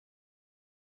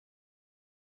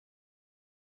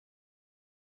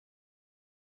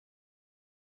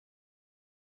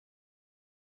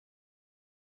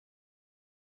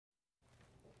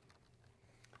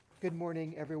Good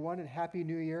morning, everyone, and Happy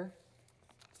New Year.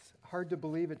 It's hard to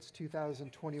believe it's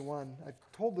 2021. I've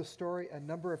told the story a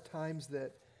number of times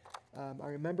that I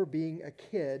remember being a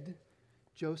kid,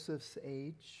 Joseph's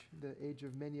age, the age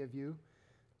of many of you,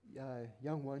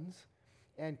 young ones,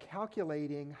 and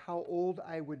calculating how old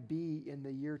I would be in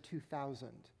the year 2000.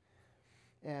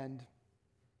 And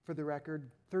for the record,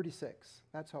 36.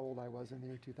 That's how old I was in the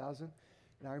year 2000.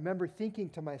 And I remember thinking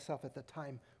to myself at the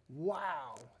time,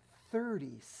 wow,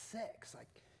 36. I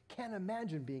can't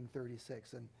imagine being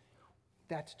 36. And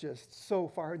that's just so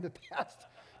far in the past.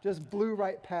 Just blew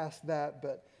right past that.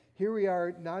 But here we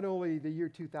are, not only the year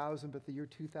 2000, but the year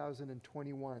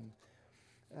 2021.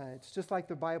 It's just like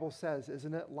the Bible says,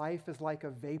 isn't it? Life is like a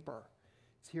vapor.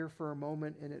 It's here for a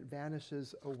moment and it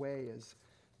vanishes away as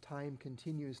time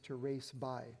continues to race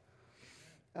by.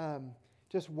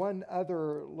 Just one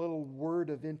other little word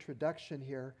of introduction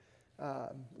here.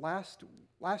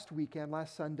 Last weekend,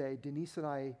 last Sunday, Denise and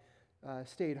I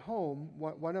stayed home.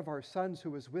 One of our sons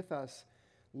who was with us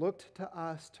looked to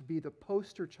us to be the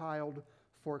poster child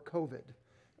for COVID.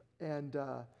 And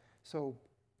so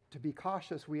to be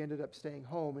cautious, we ended up staying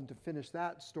home. And to finish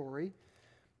that story,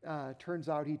 turns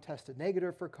out he tested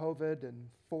negative for COVID, and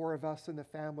 4 of us in the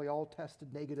family all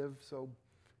tested negative. So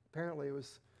apparently it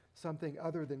was something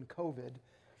other than COVID.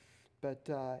 But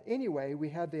anyway, we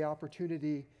had the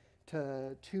opportunity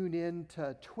to tune in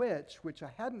to Twitch, which I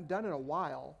hadn't done in a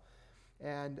while.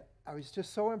 And I was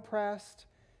just so impressed.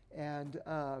 And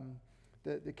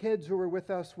the kids who were with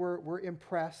us were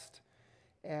impressed.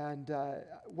 And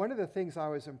one of the things I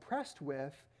was impressed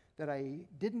with that I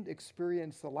didn't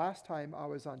experience the last time I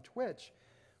was on Twitch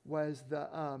was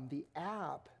the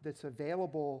app that's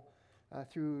available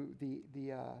through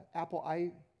the Apple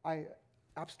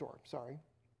App Store. Sorry.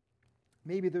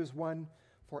 Maybe there's one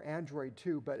for Android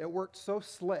too, but it worked so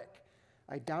slick.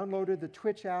 I downloaded the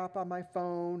Twitch app on my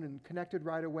phone and connected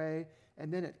right away,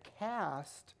 and then it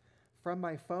cast from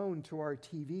my phone to our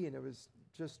TV, and it was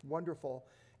just wonderful.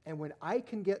 And when I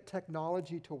can get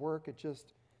technology to work, it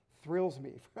just thrills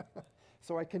me.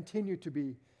 So I continue to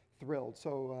be thrilled.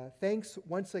 So thanks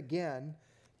once again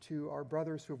to our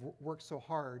brothers who've worked so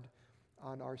hard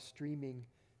on our streaming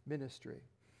ministry.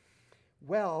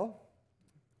 Well,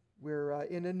 we're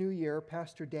in a new year.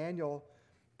 Pastor Daniel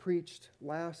preached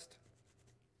last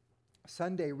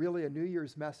Sunday, really a New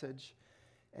Year's message.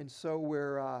 And so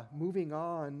we're moving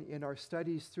on in our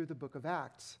studies through the book of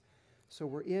Acts. So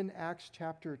we're in Acts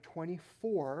chapter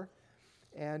 24,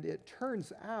 and it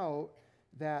turns out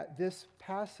that this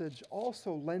passage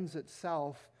also lends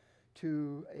itself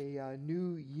to a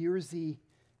New Year's-y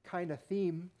kind of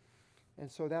theme.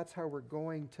 And so that's how we're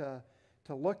going to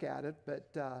look at it.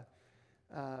 But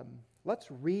let's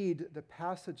read the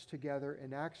passage together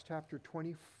in Acts chapter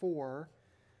 24,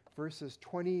 verses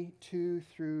 22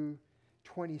 through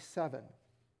 27.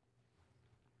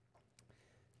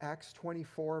 Acts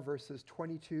 24, verses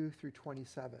 22 through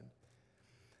 27.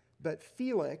 But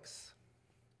Felix,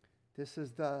 this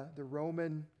is the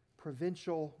Roman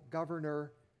provincial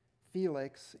governor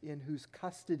Felix, in whose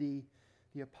custody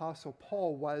the Apostle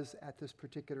Paul was at this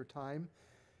particular time.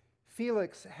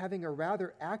 Felix, having a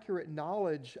rather accurate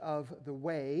knowledge of the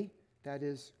way, that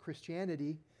is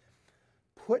Christianity,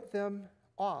 put them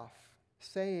off,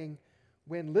 saying,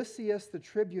 "When Lysias the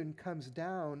tribune comes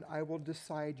down, I will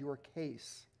decide your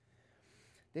case."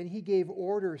 Then he gave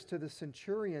orders to the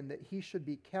centurion that he should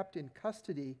be kept in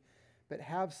custody, but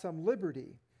have some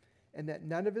liberty, and that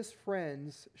none of his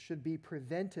friends should be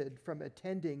prevented from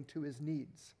attending to his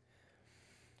needs.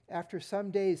 After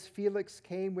some days, Felix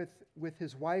came with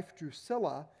his wife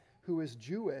Drusilla, who is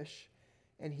Jewish,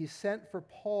 and he sent for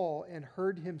Paul and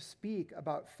heard him speak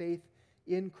about faith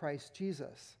in Christ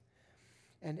Jesus.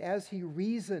 And as he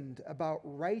reasoned about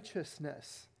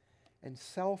righteousness and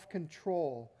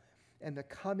self-control and the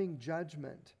coming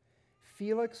judgment,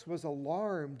 Felix was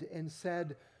alarmed and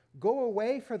said, "Go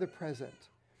away for the present.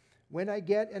 When I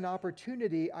get an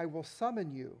opportunity, I will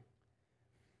summon you."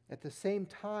 At the same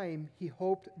time, he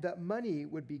hoped that money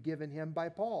would be given him by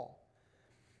Paul.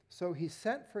 So he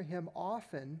sent for him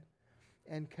often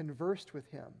and conversed with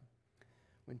him.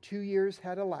 When 2 years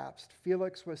had elapsed,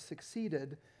 Felix was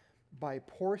succeeded by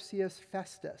Porcius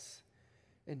Festus,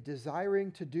 and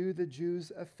desiring to do the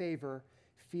Jews a favor,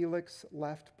 Felix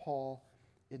left Paul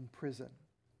in prison.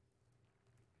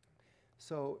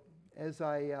 So, as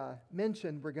I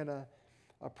mentioned, we're going to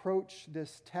approach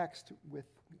this text with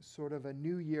sort of a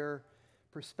New Year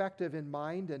perspective in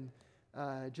mind,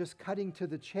 and just cutting to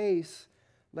the chase,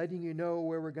 letting you know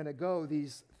where we're going to go.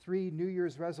 These 3 New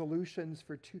Year's resolutions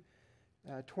for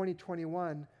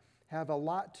 2021 have a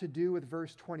lot to do with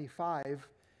verse 25,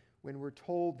 when we're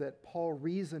told that Paul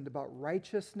reasoned about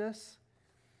righteousness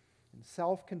and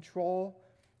self-control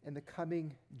and the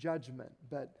coming judgment.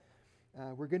 But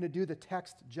we're going to do the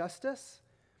text justice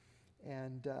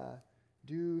and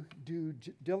do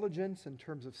diligence in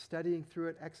terms of studying through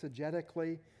it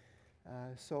exegetically.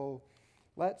 So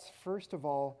let's first of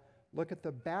all look at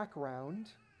the background,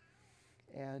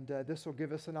 and this will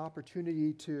give us an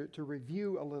opportunity to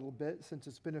review a little bit since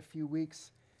it's been a few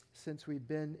weeks since we've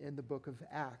been in the book of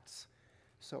Acts.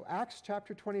 So Acts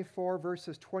chapter 24,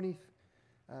 verses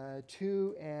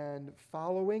 22 and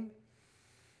following.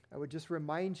 I would just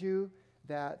remind you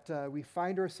that we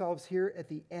find ourselves here at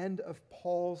the end of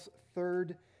Paul's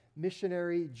third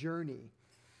missionary journey.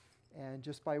 And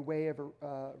just by way of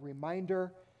a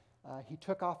reminder, he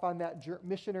took off on that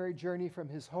missionary journey from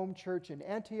his home church in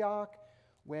Antioch,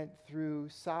 went through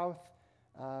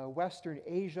Western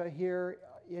Asia here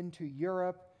into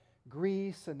Europe,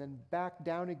 Greece, and then back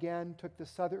down again, took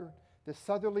the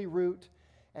southerly route,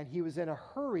 and he was in a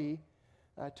hurry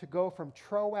to go from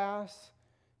Troas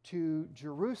to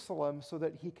Jerusalem so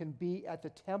that he can be at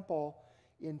the temple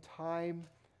in time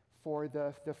for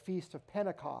the Feast of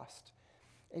Pentecost.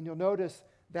 And you'll notice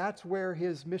that's where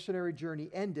his missionary journey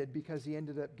ended because he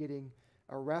ended up getting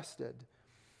arrested.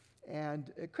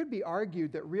 And it could be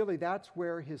argued that really that's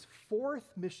where his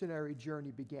fourth missionary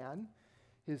journey began,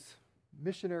 his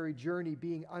missionary journey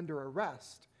being under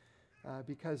arrest,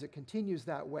 because it continues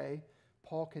that way.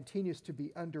 Paul continues to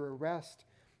be under arrest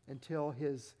until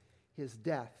his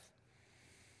death.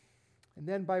 And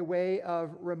then by way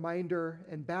of reminder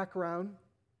and background,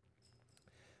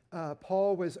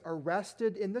 Paul was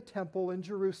arrested in the temple in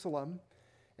Jerusalem,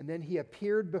 and then he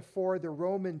appeared before the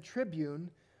Roman tribune,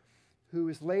 who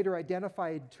is later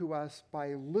identified to us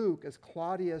by Luke as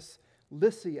Claudius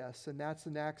Lysias, and that's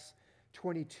in Acts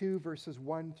 22, verses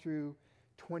 1 through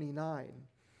 29.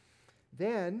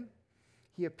 Then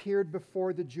he appeared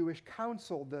before the Jewish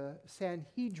council, the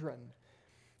Sanhedrin,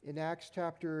 in Acts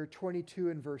chapter 22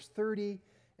 and verse 30,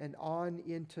 and on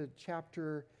into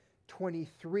chapter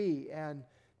 23. And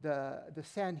the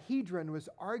Sanhedrin was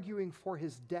arguing for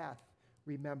his death,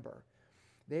 remember.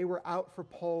 They were out for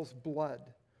Paul's blood.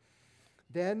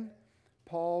 Then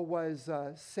Paul was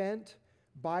sent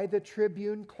by the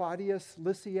tribune Claudius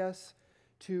Lysias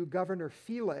to Governor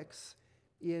Felix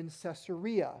in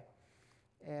Caesarea.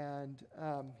 And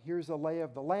here's a lay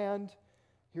of the land.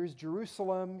 Here's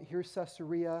Jerusalem. Here's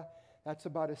Caesarea. That's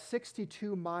about a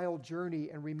 62-mile journey,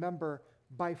 and remember,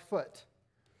 by foot.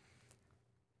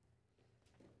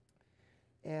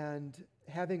 And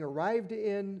having arrived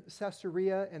in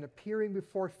Caesarea and appearing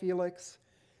before Felix,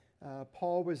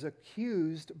 Paul was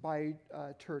accused by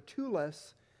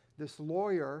Tertullus, this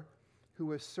lawyer who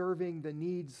was serving the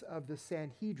needs of the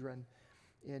Sanhedrin,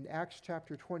 in Acts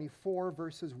chapter 24,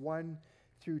 verses 1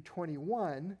 through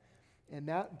 21. And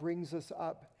that brings us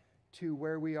up to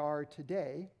where we are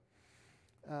today.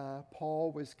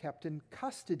 Paul was kept in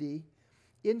custody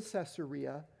in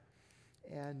Caesarea.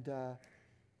 And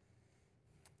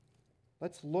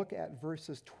let's look at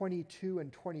verses 22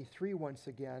 and 23 once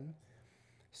again.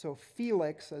 So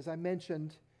Felix, as I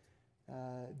mentioned,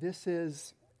 this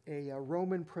is a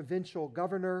Roman provincial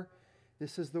governor.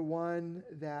 This is the one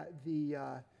that the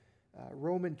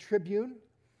Roman tribune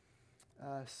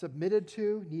submitted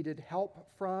to, needed help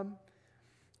from.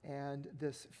 And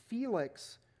this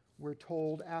Felix, we're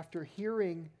told, after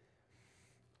hearing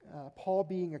Paul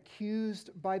being accused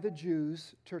by the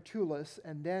Jews, Tertullus,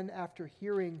 and then after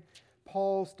hearing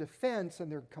Paul's defense,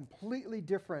 and they're completely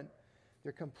different,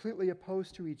 they're completely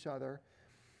opposed to each other,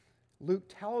 Luke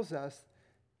tells us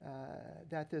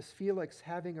that this Felix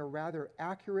having a rather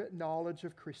accurate knowledge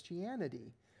of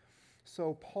Christianity.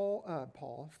 So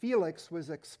Felix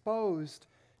was exposed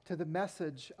to the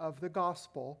message of the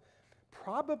gospel,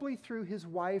 probably through his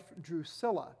wife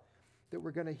Drusilla, that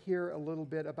we're going to hear a little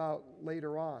bit about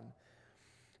later on.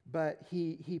 But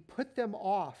he put them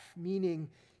off, meaning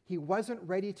he wasn't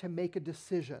ready to make a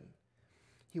decision.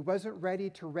 He wasn't ready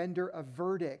to render a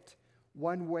verdict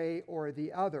one way or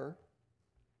the other.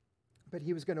 But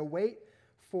he was going to wait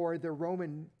for the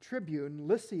Roman tribune,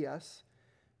 Lysias,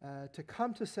 to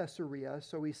come to Caesarea.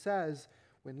 So he says,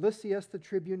 when Lysias, the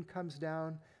tribune, comes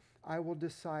down, I will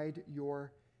decide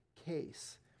your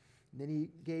case. And then he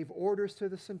gave orders to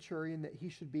the centurion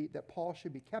that Paul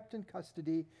should be kept in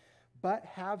custody, but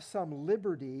have some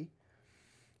liberty,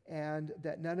 and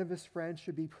that none of his friends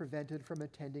should be prevented from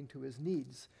attending to his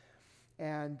needs.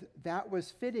 And that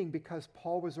was fitting because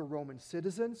Paul was a Roman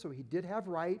citizen, so he did have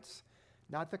rights,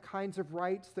 not the kinds of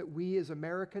rights that we as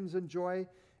Americans enjoy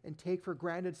and take for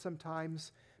granted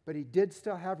sometimes, but he did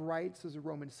still have rights as a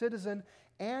Roman citizen,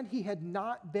 and he had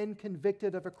not been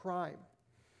convicted of a crime.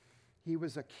 He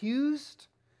was accused,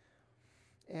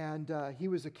 and he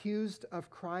was accused of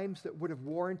crimes that would have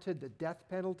warranted the death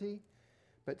penalty,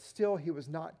 but still he was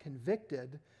not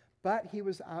convicted, but he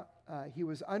was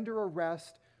under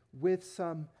arrest with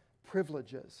some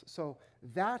privileges. So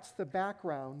that's the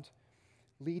background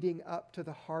leading up to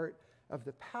the heart of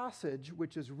the passage,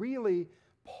 which is really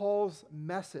Paul's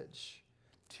message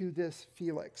to this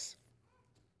Felix.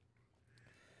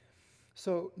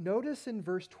 So notice in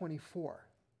verse 24,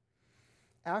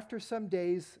 after some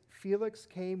days, Felix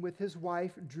came with his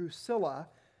wife Drusilla,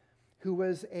 who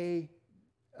was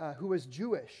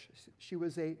Jewish. She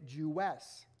was a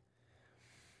Jewess.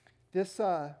 This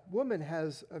woman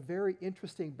has a very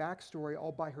interesting backstory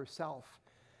all by herself.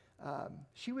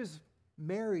 She was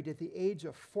married at the age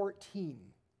of 14.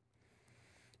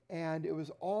 And it was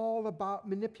all about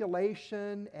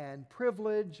manipulation and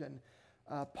privilege and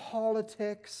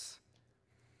politics.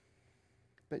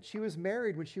 But she was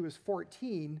married when she was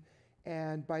 14,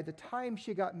 and by the time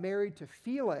she got married to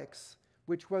Felix,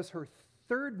 which was her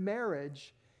third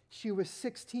marriage, she was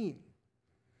 16.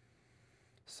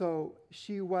 So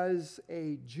she was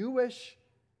a Jewish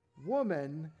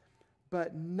woman,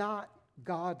 but not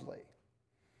godly.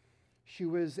 She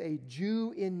was a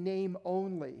Jew in name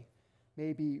only,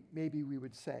 maybe we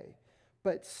would say.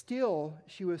 But still,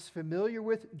 she was familiar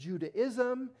with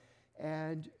Judaism,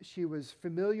 and she was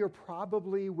familiar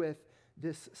probably with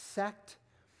this sect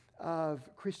of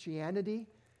Christianity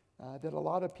that a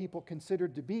lot of people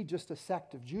considered to be just a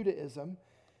sect of Judaism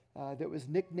that was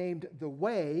nicknamed the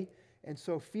Way. And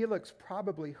so Felix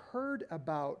probably heard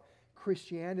about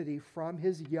Christianity from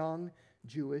his young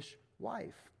Jewish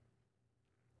wife.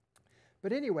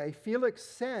 But anyway, Felix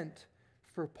sent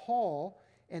for Paul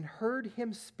and heard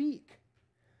him speak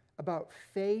about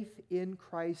faith in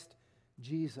Christ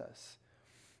Jesus.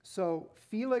 So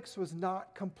Felix was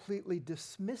not completely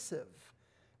dismissive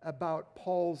about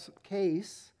Paul's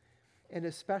case, and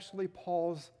especially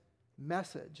Paul's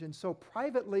message. And so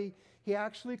privately, he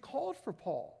actually called for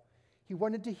Paul. He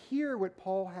wanted to hear what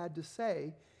Paul had to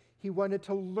say. He wanted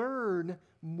to learn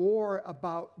more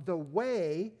about the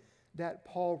way that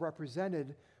Paul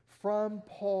represented from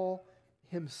Paul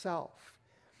himself.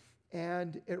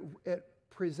 And it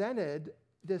presented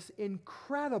this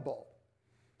incredible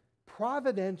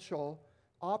providential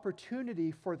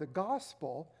opportunity for the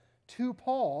gospel to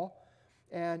Paul,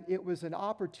 and it was an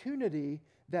opportunity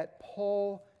that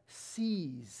Paul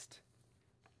seized.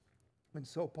 And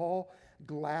so Paul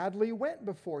gladly went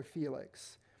before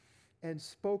Felix and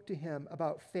spoke to him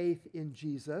about faith in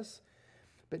Jesus.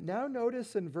 But now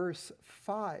notice in verse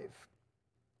 5,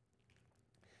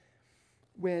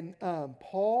 when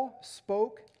Paul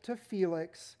spoke to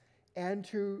Felix and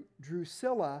to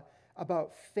Drusilla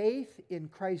about faith in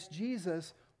Christ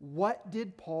Jesus, what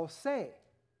did Paul say?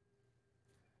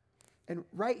 And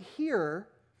right here,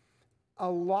 a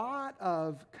lot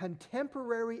of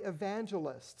contemporary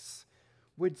evangelists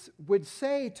would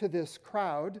say to this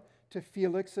crowd, to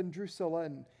Felix and Drusilla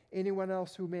and anyone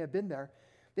else who may have been there,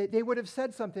 they would have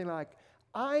said something like,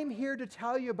 I'm here to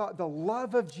tell you about the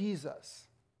love of Jesus.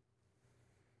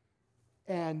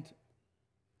 And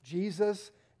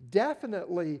Jesus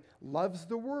definitely loves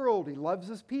the world. He loves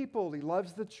his people. He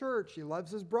loves the church. He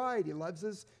loves his bride. He loves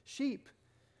his sheep.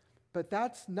 But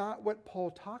that's not what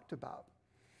Paul talked about.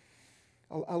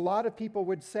 A lot of people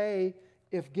would say,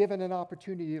 if given an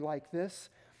opportunity like this,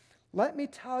 let me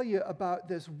tell you about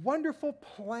this wonderful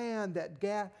plan that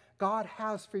God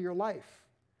has for your life.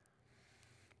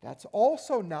 That's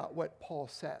also not what Paul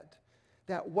said.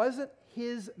 That wasn't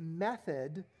his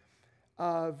method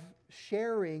of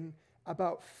sharing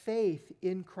about faith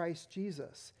in Christ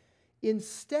Jesus.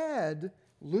 Instead,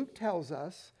 Luke tells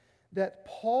us that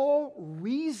Paul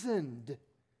reasoned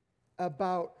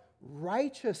about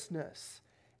righteousness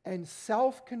and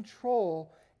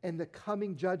self-control and the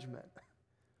coming judgment.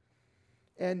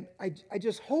 And I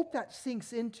just hope that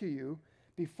sinks into you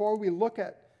before we look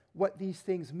at what these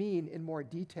things mean in more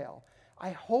detail.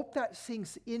 I hope that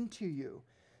sinks into you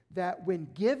that when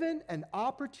given an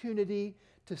opportunity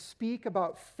to speak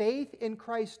about faith in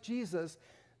Christ Jesus,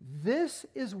 this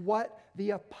is what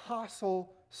the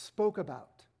apostle spoke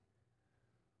about.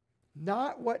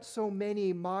 Not what so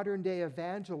many modern day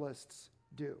evangelists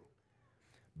do,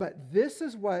 but this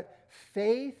is what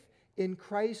faith in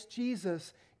Christ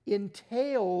Jesus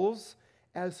entails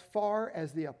as far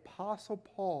as the apostle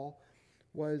Paul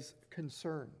was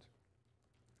concerned.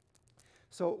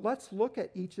 So let's look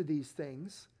at each of these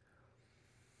things.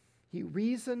 He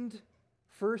reasoned,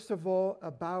 first of all,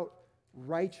 about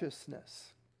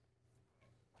righteousness.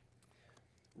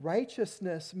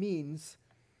 Righteousness means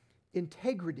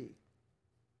integrity,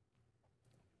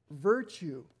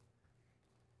 virtue,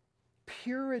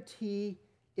 purity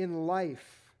in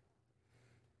life,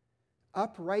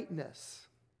 uprightness,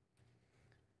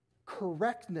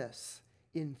 correctness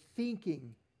in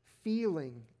thinking,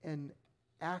 feeling, and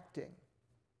acting.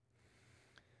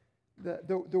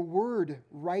 The word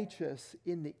righteous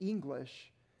in the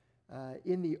English,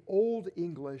 in the Old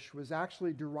English, was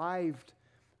actually derived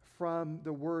from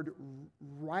the word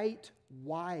right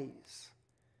wise.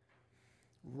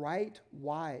 Right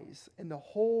wise. And the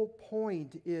whole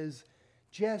point is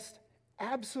just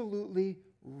absolutely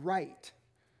right.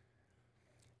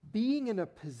 Being in a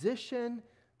position,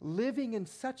 living in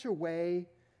such a way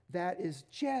that is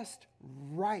just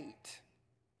right.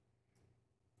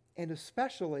 And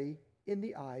especially in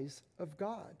the eyes of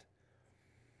God.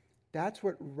 That's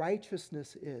what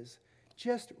righteousness is.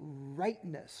 Just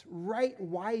rightness, right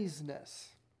wiseness.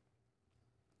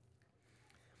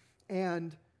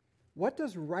 And what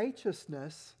does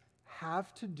righteousness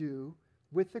have to do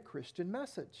with the Christian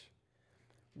message?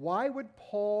 Why would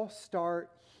Paul start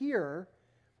here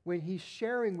when he's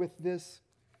sharing with this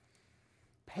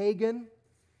pagan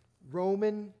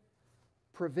Roman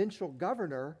provincial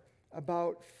governor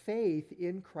about faith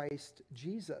in Christ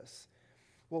Jesus?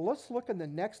 Well, let's look in the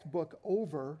next book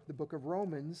over, the book of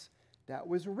Romans, that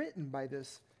was written by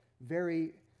this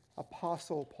very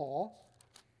apostle Paul,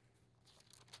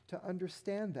 to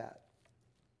understand that.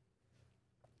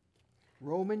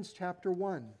 Romans chapter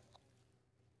 1.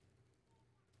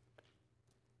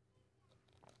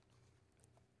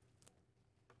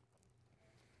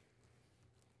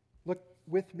 Look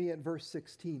with me at verse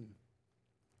 16.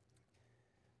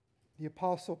 The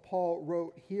apostle Paul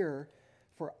wrote here,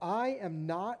 "For I am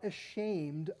not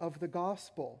ashamed of the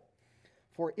gospel,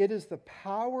 for it is the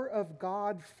power of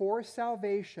God for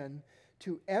salvation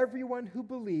to everyone who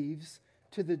believes,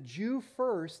 to the Jew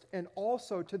first and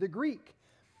also to the Greek."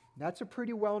 That's a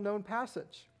pretty well-known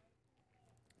passage.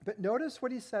 But notice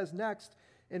what he says next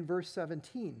in verse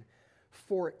 17.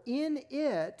 "For in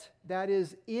it," that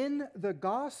is, in the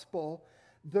gospel,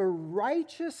 "the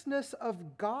righteousness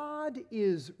of God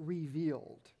is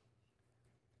revealed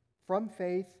from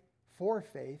faith for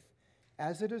faith,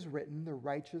 as it is written, the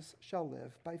righteous shall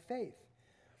live by faith."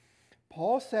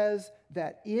 Paul says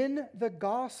that in the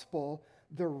gospel,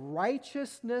 the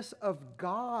righteousness of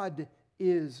God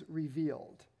is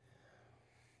revealed.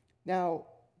 Now,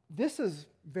 this is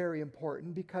very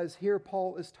important because here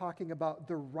Paul is talking about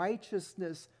the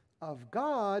righteousness of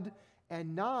God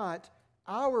and not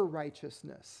our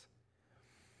righteousness.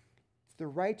 It's the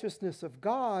righteousness of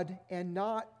God and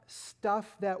not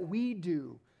stuff that we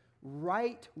do,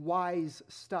 right, wise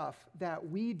stuff that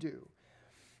we do.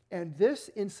 And this,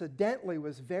 incidentally,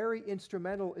 was very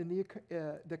instrumental in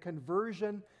the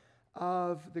conversion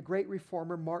of the great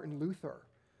reformer Martin Luther,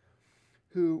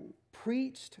 who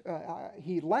preached,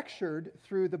 he lectured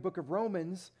through the book of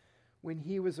Romans when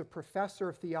he was a professor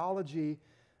of theology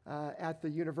at the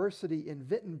university in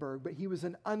Wittenberg, but he was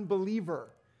an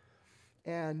unbeliever.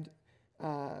 And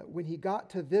when he got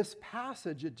to this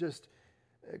passage, it just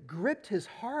gripped his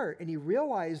heart, and he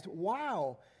realized,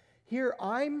 wow, here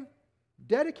I'm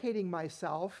dedicating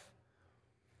myself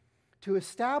to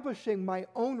establishing my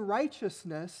own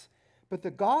righteousness, but the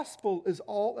gospel is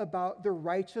all about the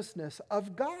righteousness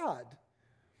of God.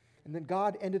 And then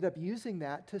God ended up using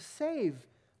that to save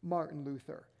Martin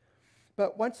Luther.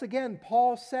 But once again,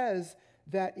 Paul says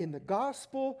that in the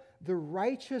gospel, the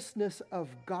righteousness of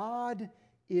God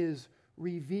is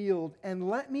revealed. And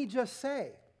let me just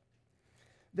say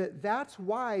that that's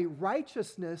why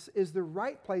righteousness is the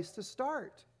right place to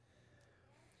start.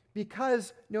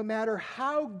 Because no matter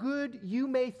how good you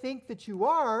may think that you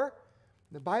are,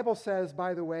 the Bible says,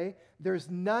 by the way, there's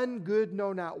none good,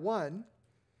 no, not one.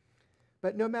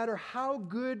 But no matter how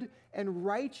good and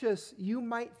righteous you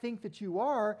might think that you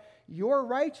are, your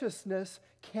righteousness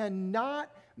cannot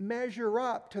measure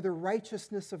up to the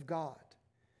righteousness of God.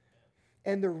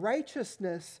 And the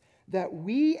righteousness that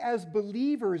we as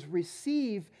believers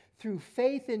receive through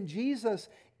faith in Jesus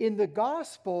in the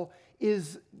gospel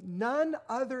is none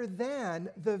other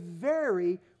than the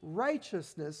very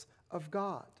righteousness of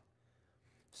God.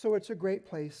 So it's a great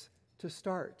place to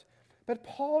start. But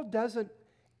Paul doesn't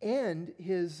end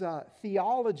his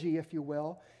theology, if you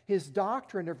will, his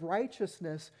doctrine of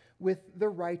righteousness with the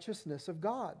righteousness of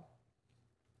God.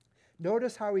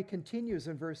 Notice how he continues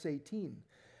in verse 18.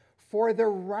 "For the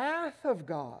wrath of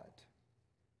God,"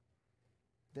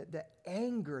 the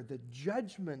anger, the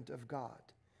judgment of God,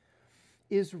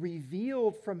 "is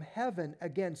revealed from heaven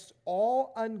against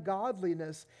all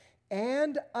ungodliness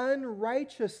and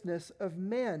unrighteousness of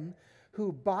men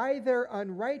who by their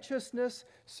unrighteousness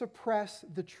suppress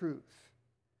the truth.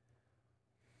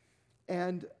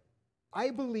 And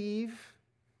I believe,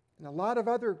 and a lot of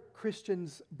other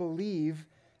Christians believe,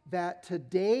 that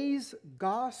today's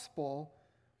gospel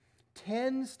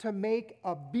tends to make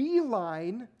a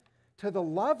beeline to the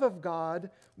love of God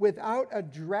without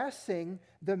addressing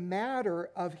the matter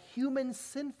of human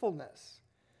sinfulness.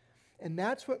 And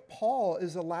that's what Paul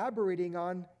is elaborating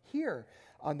on here.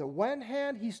 On the one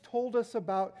hand, he's told us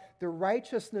about the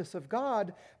righteousness of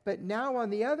God, but now on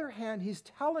the other hand, he's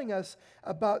telling us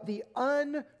about the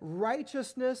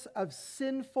unrighteousness of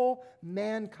sinful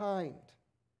mankind.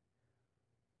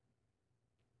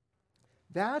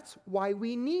 That's why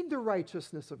we need the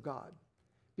righteousness of God,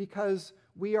 because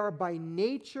we are by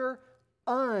nature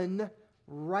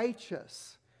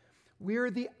unrighteous.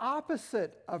 We're the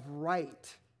opposite of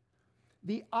right,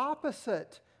 the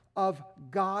opposite of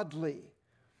godly,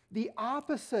 the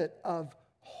opposite of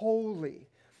holy.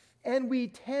 And we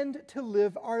tend to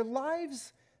live our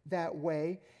lives that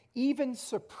way, even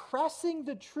suppressing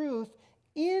the truth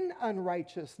in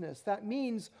unrighteousness. That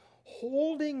means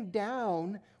holding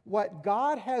down what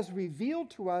God has revealed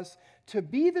to us to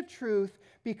be the truth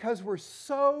because we're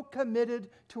so committed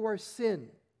to our sin.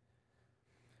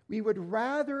 We would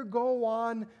rather go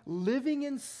on living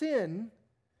in sin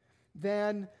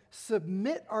than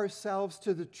submit ourselves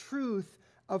to the truth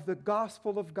of the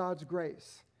gospel of God's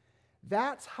grace.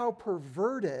 That's how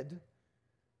perverted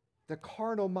the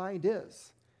carnal mind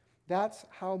is. That's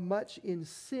how much in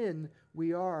sin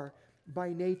we are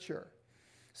by nature.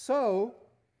 So,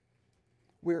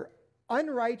 we're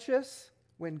unrighteous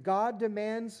when God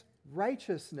demands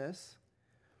righteousness.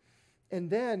 And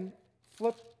then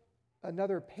flip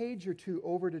another page or two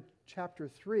over to chapter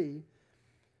 3,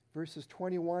 verses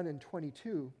 21 and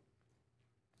 22.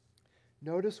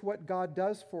 Notice what God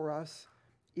does for us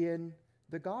in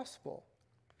the gospel.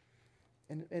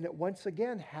 And it once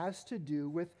again has to do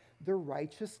with the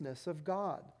righteousness of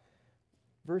God.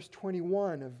 Verse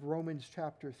 21 of Romans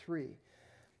chapter 3.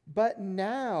 But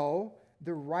now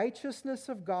the righteousness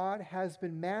of God has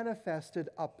been manifested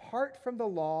apart from the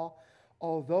law,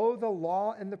 although the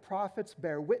law and the prophets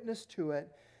bear witness to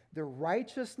it, the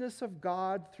righteousness of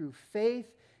God through faith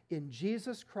in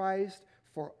Jesus Christ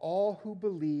for all who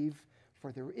believe,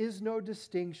 for there is no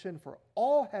distinction, for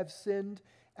all have sinned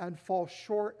and fall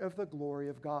short of the glory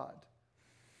of God.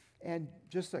 And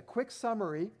just a quick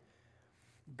summary,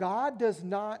 God does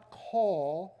not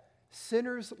call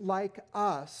sinners like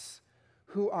us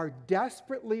who are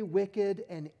desperately wicked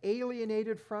and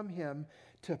alienated from Him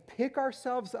to pick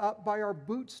ourselves up by our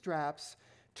bootstraps,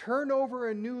 turn over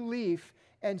a new leaf,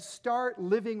 and start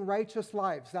living righteous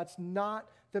lives. That's not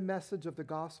the message of the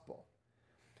gospel.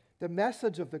 The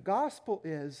message of the gospel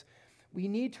is we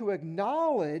need to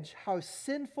acknowledge how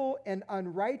sinful and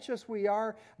unrighteous we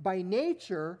are by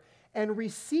nature and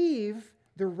receive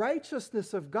the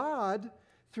righteousness of God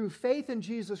through faith in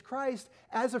Jesus Christ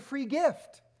as a free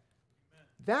gift. Amen.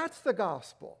 That's the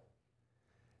gospel.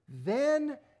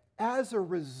 Then, as a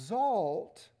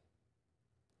result,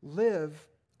 live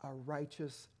a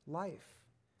righteous life.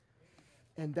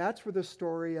 And that's where the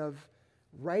story of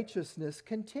righteousness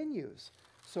continues.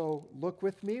 So look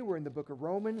with me. We're in the book of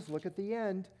Romans. Look at the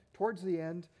end, towards the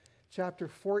end, chapter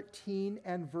 14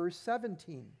 and verse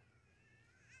 17.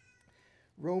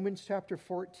 Romans chapter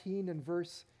 14 and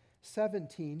verse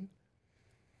 17,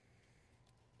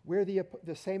 where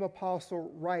the same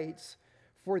apostle writes,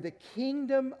 "For the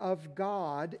kingdom of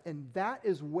God," and that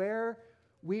is where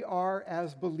we are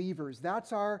as believers.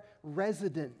 That's our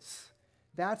residence.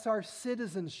 That's our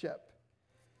citizenship.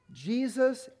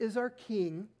 Jesus is our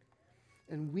king,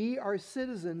 and we are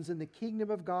citizens in the kingdom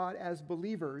of God as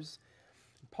believers.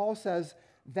 Paul says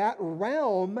that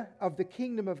realm of the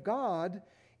kingdom of God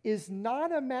is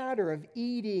not a matter of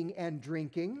eating and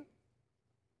drinking,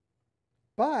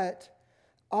 but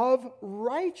of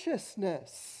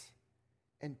righteousness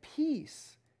and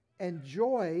peace and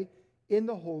joy in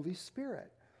the Holy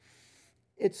Spirit.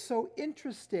 It's so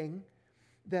interesting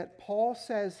that Paul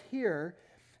says here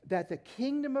that the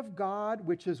kingdom of God,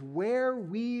 which is where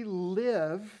we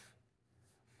live,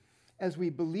 as we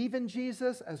believe in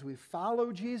Jesus, as we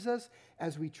follow Jesus,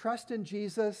 as we trust in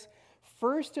Jesus,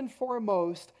 first and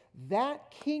foremost,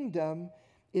 that kingdom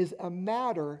is a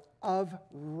matter of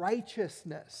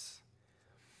righteousness.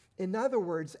 In other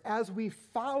words, as we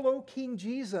follow King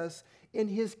Jesus in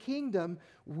his kingdom,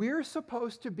 we're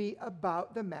supposed to be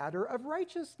about the matter of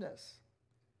righteousness.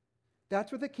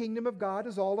 That's what the kingdom of God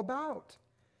is all about.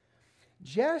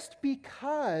 Just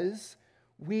because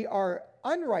we are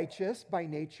unrighteous by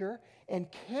nature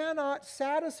and cannot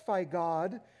satisfy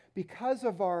God because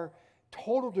of our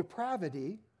total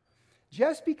depravity,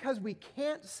 just because we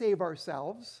can't save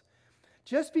ourselves,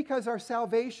 just because our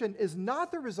salvation is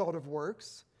not the result of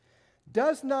works,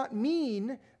 does not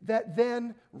mean that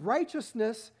then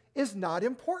righteousness is not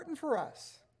important for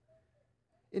us.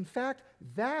 In fact,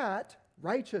 that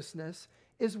righteousness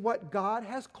is what God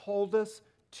has called us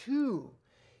to.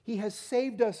 He has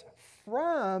saved us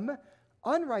from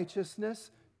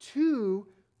unrighteousness to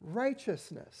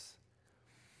righteousness.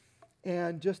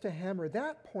 And just to hammer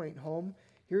that point home,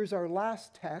 here's our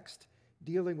last text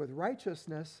dealing with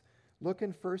righteousness. Look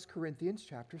in 1 Corinthians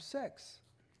chapter 6.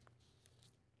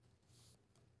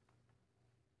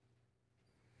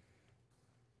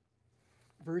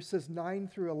 Verses 9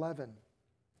 through 11.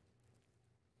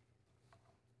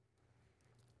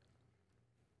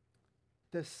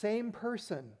 The same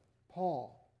person,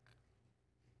 Paul,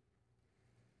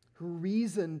 who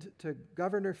reasoned to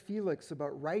Governor Felix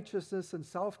about righteousness and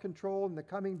self-control and the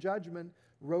coming judgment,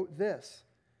 wrote this.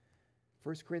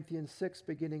 1 Corinthians 6,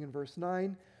 beginning in verse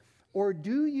 9. Or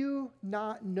do you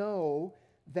not know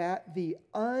that the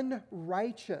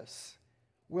unrighteous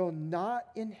will not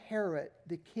inherit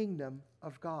the kingdom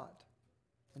of God?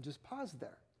 And just pause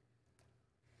there.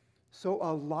 So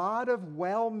a lot of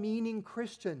well-meaning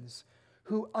Christians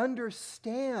who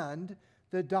understand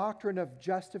the doctrine of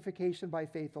justification by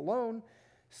faith alone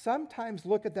sometimes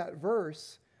look at that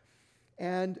verse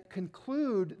and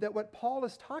conclude that what Paul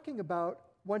is talking about,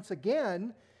 once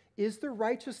again, is the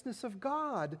righteousness of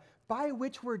God by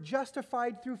which we're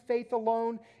justified through faith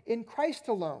alone in Christ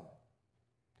alone.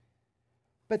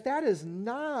 But that is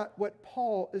not what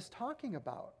Paul is talking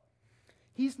about.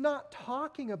 He's not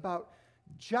talking about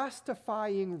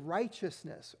justifying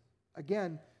righteousness.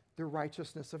 Again, the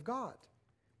righteousness of God,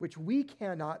 which we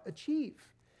cannot achieve.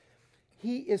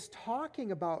 He is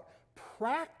talking about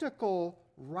practical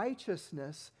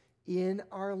righteousness in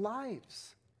our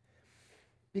lives.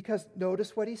 Because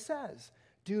notice what he says.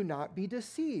 Do not be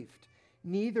deceived.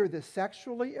 Neither the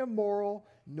sexually immoral,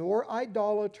 nor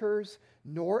idolaters,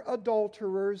 nor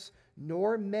adulterers,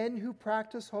 nor men who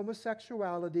practice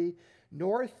homosexuality,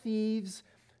 nor thieves,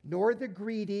 nor the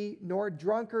greedy, nor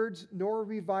drunkards, nor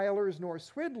revilers, nor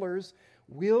swindlers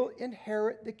will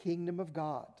inherit the kingdom of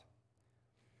God.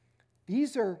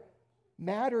 These are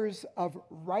matters of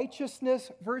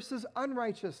righteousness versus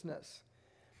unrighteousness.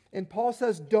 And Paul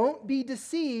says, don't be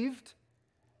deceived.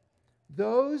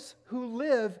 Those who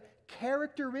live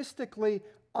characteristically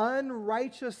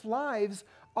unrighteous lives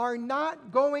are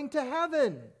not going to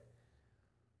heaven.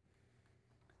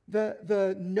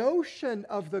 The notion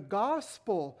of the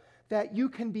gospel that you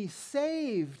can be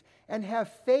saved and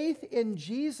have faith in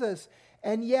Jesus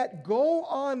and yet go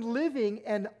on living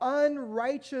an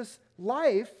unrighteous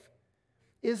life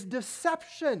is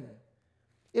deception.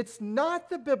 It's not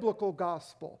the biblical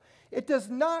gospel. It does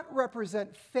not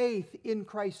represent faith in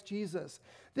Christ Jesus.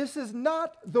 This is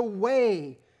not the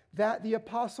way that the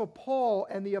Apostle Paul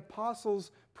and the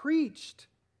apostles preached.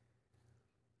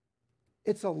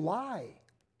 It's a lie.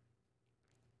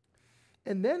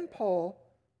 And then Paul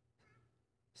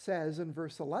says in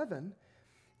verse 11,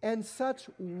 and such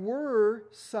were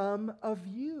some of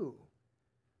you.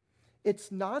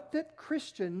 It's not that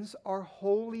Christians are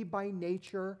holy by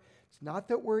nature. It's not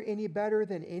that we're any better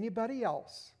than anybody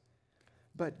else.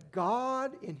 But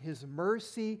God, in His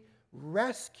mercy,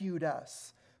 rescued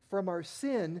us from our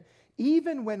sin,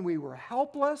 even when we were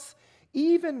helpless,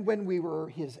 even when we were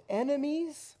His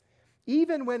enemies,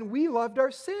 even when we loved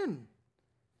our sin.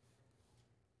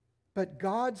 But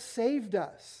God saved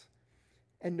us.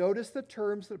 And notice the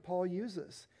terms that Paul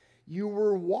uses. You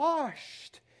were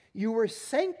washed. You were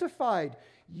sanctified.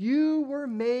 You were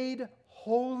made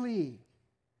holy.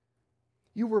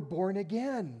 You were born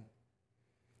again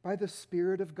by the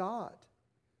Spirit of God.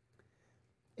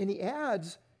 And he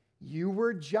adds, you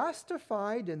were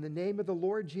justified in the name of the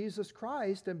Lord Jesus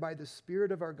Christ and by the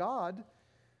Spirit of our God.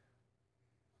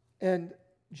 And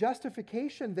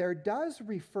justification there does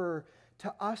refer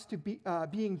to us to be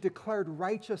being declared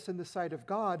righteous in the sight of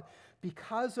God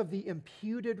because of the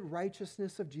imputed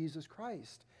righteousness of Jesus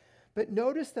Christ. But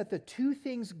notice that the two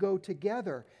things go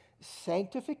together.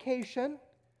 Sanctification,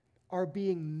 our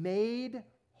being made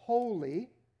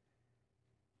holy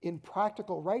in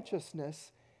practical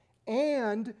righteousness,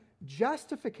 and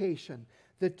justification.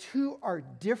 The two are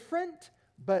different,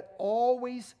 but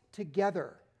always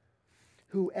together.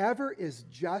 Whoever is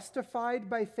justified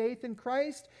by faith in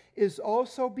Christ is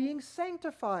also being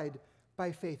sanctified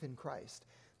by faith in Christ.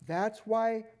 That's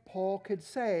why Paul could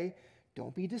say,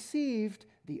 Don't be deceived.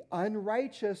 The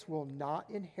unrighteous will not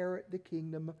inherit the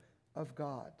kingdom of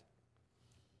God.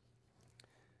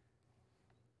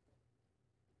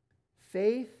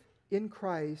 Faith in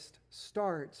Christ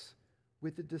starts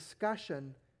with the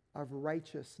discussion of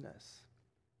righteousness.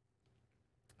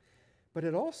 But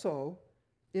it also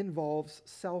involves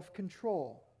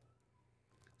self-control.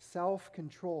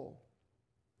 Self-control.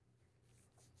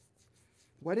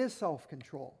 What is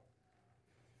self-control?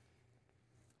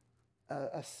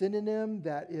 A synonym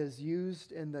that is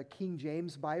used in the King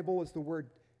James Bible is the word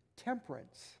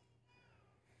temperance.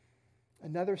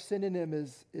 Another synonym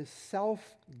is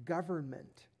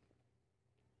self-government.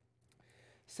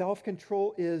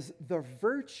 Self-control is the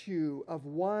virtue of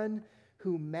one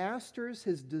who masters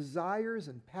his desires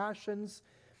and passions,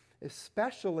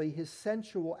 especially his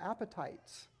sensual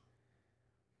appetites,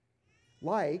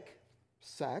 like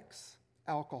sex,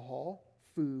 alcohol,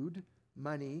 food,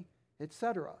 money,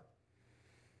 etc.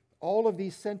 All of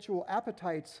these sensual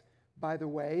appetites, by the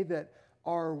way, that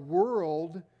our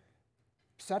world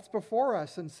sets before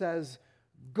us and says,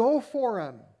 go for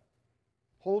them,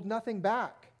 hold nothing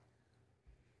back.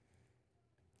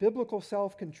 Biblical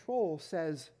self-control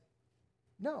says,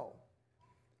 no,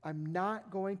 I'm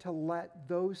not going to let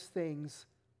those things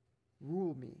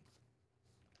rule me.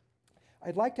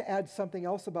 I'd like to add something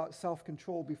else about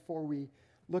self-control before we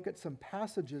look at some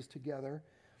passages together,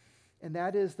 and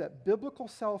that is that biblical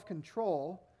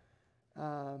self-control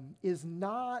is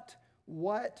not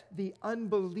what the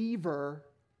unbeliever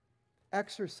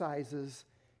exercises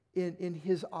in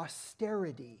his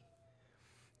austerity,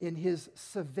 in his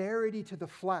severity to the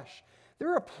flesh.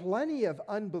 There are plenty of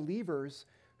unbelievers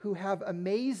who have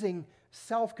amazing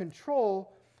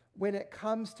self-control when it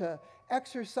comes to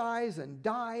exercise and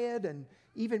diet and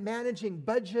even managing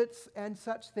budgets and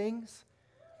such things.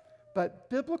 But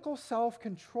biblical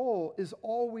self-control is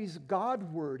always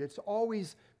Godward. It's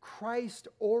always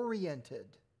Christ-oriented.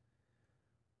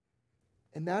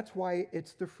 And that's why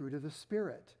it's the fruit of the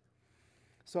Spirit.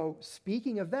 So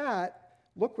speaking of that,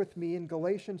 look with me in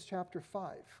Galatians chapter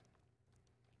 5.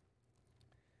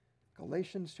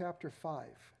 Galatians chapter 5.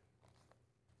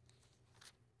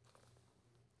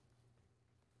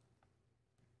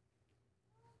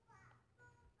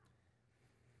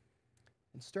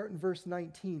 And start in verse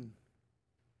 19.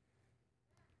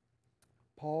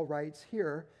 Paul writes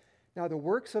here, now the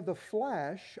works of the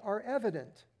flesh are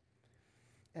evident.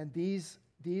 And these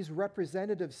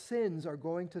representative sins are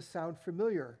going to sound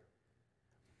familiar.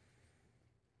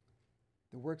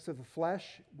 The works of the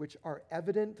flesh, which are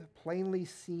evident, plainly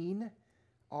seen,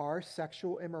 are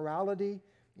sexual immorality,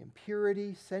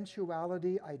 impurity,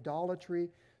 sensuality, idolatry,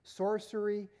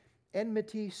 sorcery,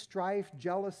 enmity, strife,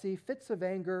 jealousy, fits of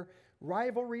anger,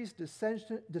 rivalries,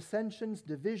 dissensions,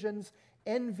 divisions,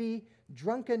 envy,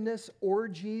 drunkenness,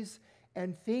 orgies,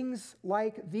 and things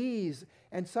like these.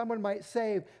 And someone might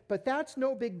say, but that's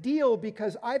no big deal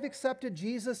because I've accepted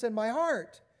Jesus in my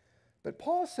heart. But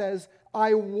Paul says,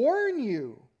 I warn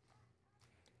you,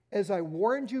 as I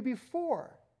warned you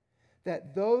before,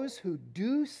 that those who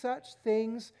do such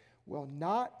things will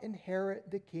not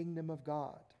inherit the kingdom of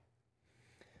God.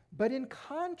 But in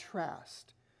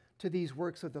contrast to these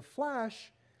works of the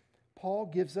flesh, Paul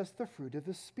gives us the fruit of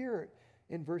the Spirit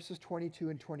in verses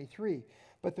 22 and 23.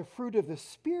 But the fruit of the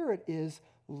Spirit is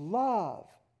love,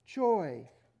 joy,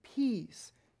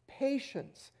 peace,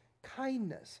 patience,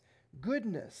 kindness,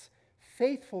 goodness,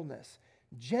 faithfulness,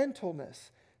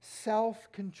 gentleness,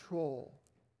 self-control.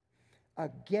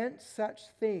 Against such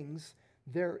things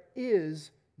there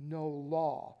is no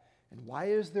law. And why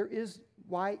is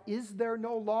there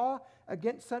no law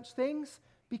against such things?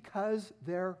 Because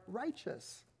they're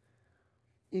righteous,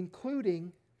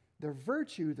 including the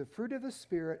virtue, the fruit of the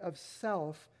Spirit of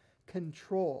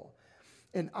self-control.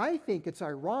 And I think it's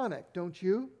ironic, don't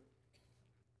you?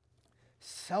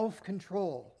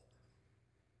 Self-control.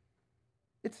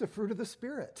 It's the fruit of the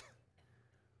Spirit.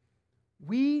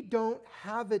 We don't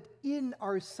have it in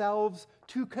ourselves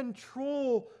to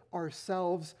control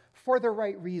ourselves for the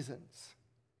right reasons.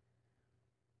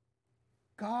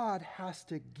 God has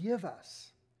to give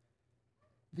us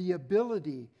the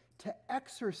ability to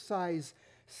exercise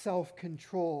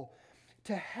self-control,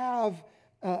 to have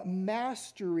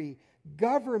mastery,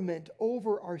 government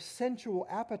over our sensual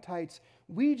appetites.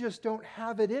 We just don't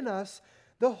have it in us.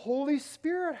 The Holy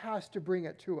Spirit has to bring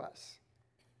it to us.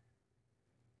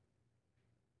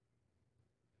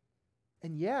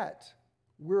 And yet,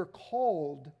 we're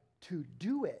called to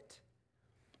do it.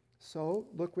 So,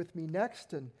 look with me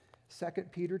next in 2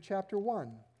 Peter chapter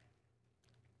 1.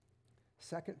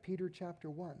 2 Peter chapter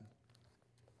 1.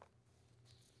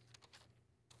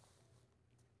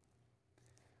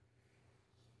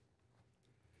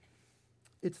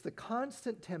 It's the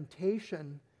constant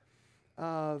temptation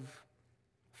of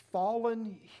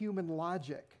fallen human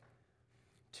logic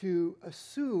to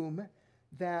assume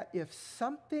that if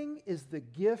something is the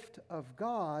gift of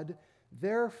God,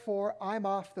 therefore I'm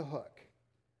off the hook.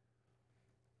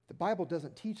 The Bible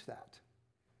doesn't teach that.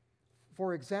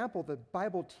 For example, the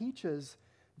Bible teaches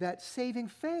that saving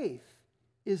faith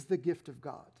is the gift of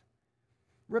God.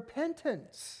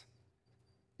 Repentance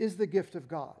is the gift of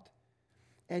God.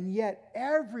 And yet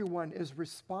everyone is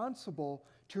responsible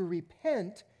to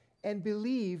repent and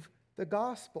believe the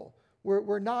gospel.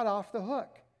 We're not off the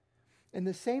hook. And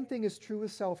the same thing is true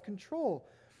with self-control.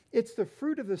 It's the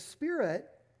fruit of the Spirit,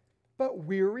 but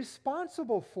we're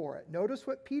responsible for it. Notice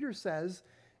what Peter says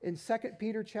in 2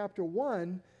 Peter chapter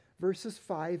 1, verses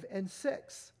 5 and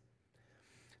 6.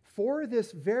 For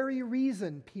this very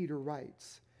reason, Peter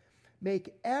writes,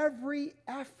 make every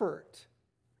effort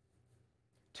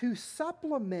to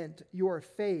supplement your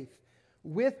faith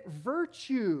with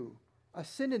virtue, a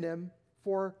synonym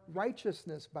for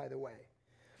righteousness, by the way,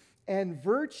 and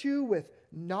virtue with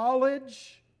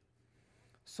knowledge.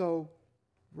 So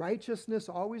righteousness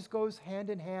always goes hand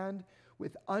in hand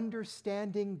with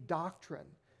understanding doctrine,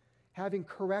 having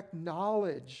correct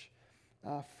knowledge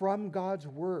from God's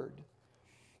word,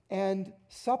 and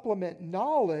supplement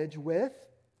knowledge with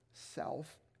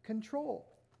self-control.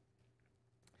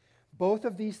 Both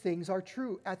of these things are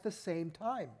true at the same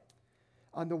time.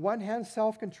 On the one hand,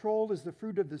 self-control is the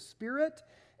fruit of the Spirit,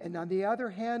 and on the other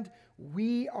hand,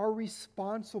 we are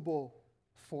responsible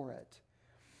for it.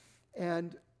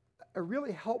 And a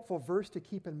really helpful verse to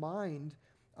keep in mind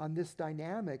on this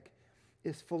dynamic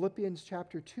is Philippians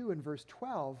chapter 2 and verse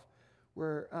 12,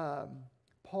 where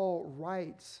Paul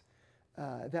writes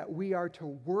that we are to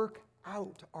work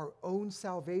out our own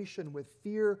salvation with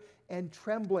fear and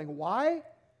trembling. Why?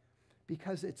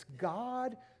 Because it's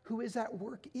God who is at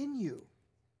work in you,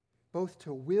 both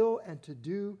to will and to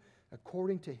do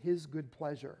according to his good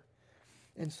pleasure.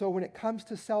 And so when it comes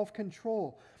to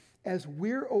self-control, as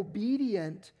we're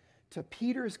obedient to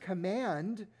Peter's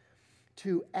command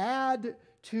to add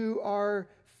to our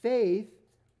faith,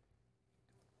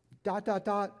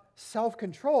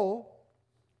 self-control,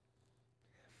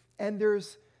 and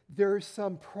there's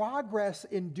some progress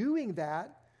in doing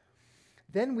that,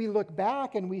 then we look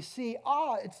back and we see,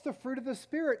 it's the fruit of the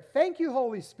Spirit. Thank you,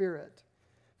 Holy Spirit,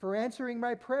 for answering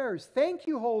my prayers. Thank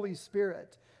you, Holy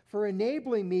Spirit, for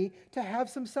enabling me to have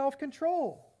some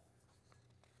self-control.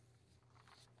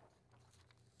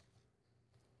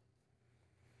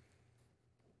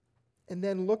 And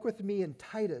then look with me in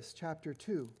Titus chapter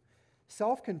 2.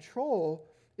 Self-control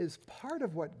is part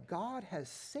of what God has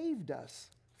saved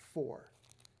us for.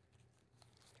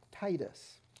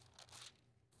 Titus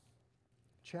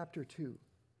chapter 2,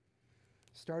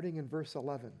 starting in verse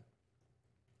 11.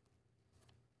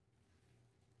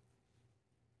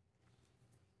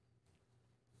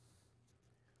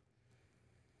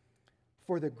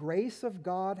 For the grace of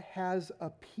God has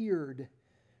appeared,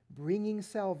 bringing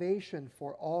salvation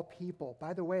for all people.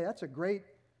 By the way, that's a great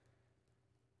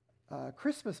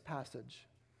Christmas passage.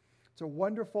 It's a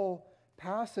wonderful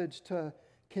passage to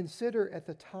consider at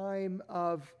the time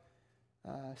of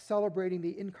celebrating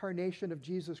the incarnation of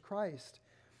Jesus Christ.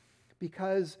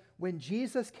 Because when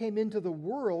Jesus came into the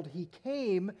world, he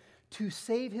came to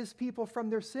save his people from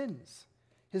their sins.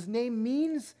 His name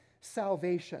means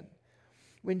salvation.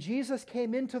 When Jesus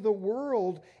came into the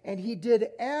world and he did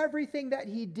everything that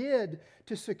he did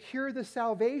to secure the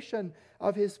salvation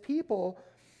of his people,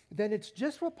 then it's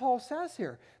just what Paul says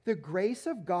here. The grace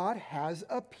of God has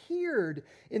appeared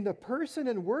in the person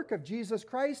and work of Jesus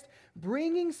Christ,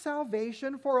 bringing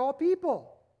salvation for all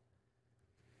people.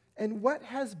 And what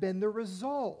has been the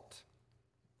result?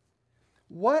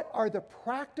 What are the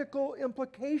practical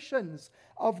implications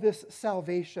of this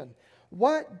salvation?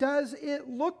 What does it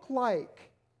look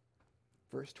like?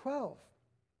 Verse 12.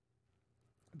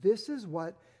 This is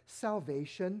what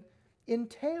salvation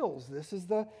entails. This is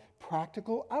the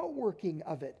practical outworking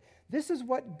of it. This is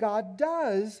what God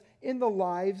does in the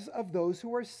lives of those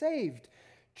who are saved,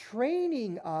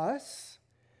 training us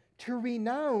to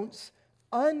renounce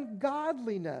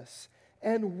ungodliness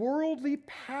and worldly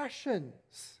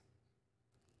passions.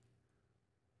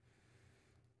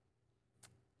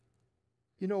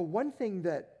 You know, one thing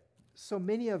that so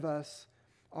many of us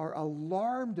are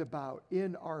alarmed about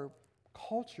in our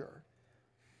culture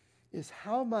is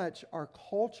how much our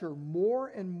culture more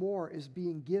and more is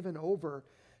being given over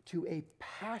to a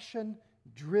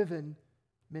passion-driven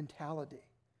mentality.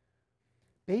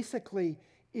 Basically,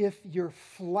 if your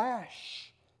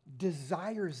flesh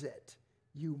desires it,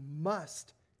 you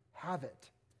must have it.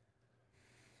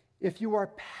 if you are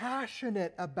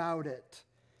passionate about it,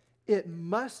 it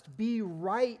must be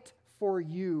right for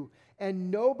you.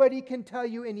 And nobody can tell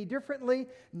you any differently.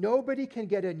 Nobody can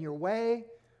get in your way.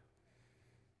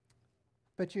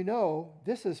 But you know,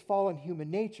 this is fallen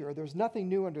human nature. There's nothing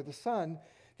new under the sun.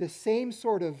 The same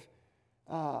sort of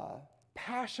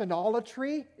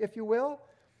passionolatry, if you will,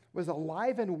 was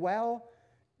alive and well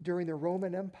during the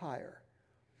Roman Empire.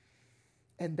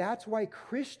 And that's why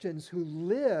Christians who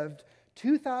lived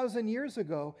 2,000 years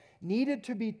ago needed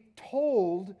to be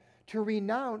told to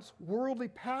renounce worldly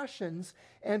passions,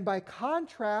 and by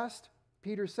contrast,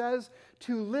 Peter says,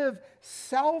 to live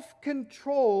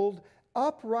self-controlled,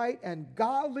 upright, and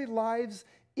godly lives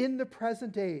in the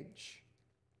present age.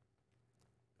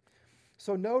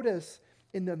 So notice,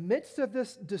 in the midst of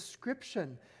this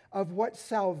description of what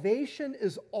salvation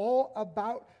is all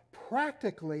about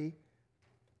practically,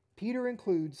 Peter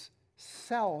includes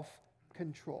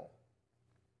self-control.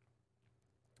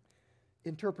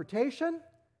 Interpretation,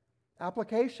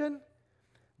 application,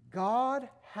 God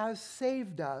has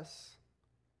saved us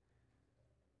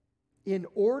in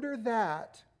order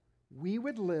that we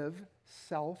would live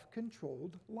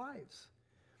self-controlled lives.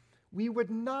 We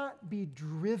would not be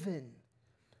driven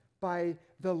by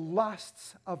the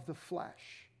lusts of the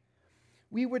flesh.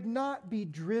 We would not be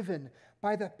driven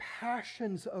by the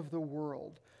passions of the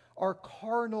world, our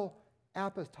carnal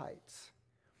appetites.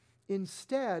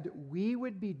 Instead, we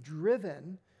would be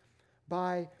driven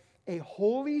by a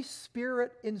Holy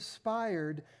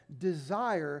Spirit-inspired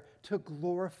desire to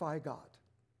glorify God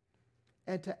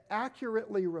and to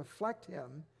accurately reflect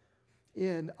Him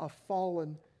in a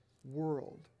fallen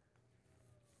world.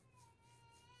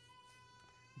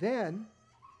 Then,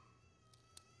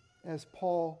 as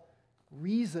Paul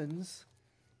reasons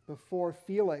before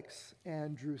Felix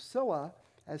and Drusilla,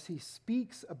 as he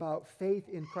speaks about faith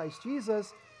in Christ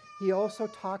Jesus, he also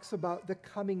talks about the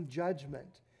coming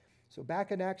judgment. So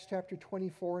back in Acts chapter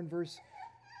 24 and verse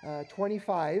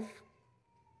 25,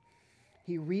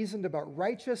 he reasoned about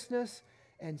righteousness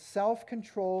and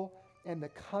self-control and the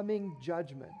coming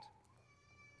judgment.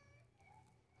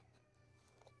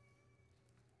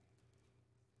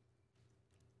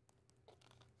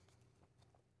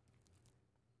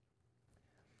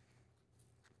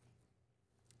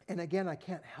 And again, I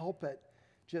can't help but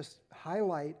just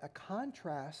highlight a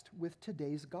contrast with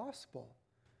today's gospel,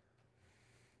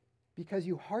 because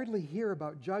you hardly hear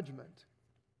about judgment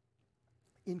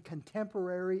in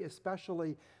contemporary,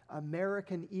 especially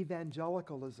American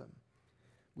evangelicalism.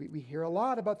 We hear a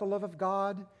lot about the love of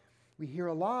God. We hear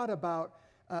a lot about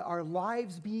our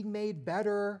lives being made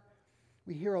better.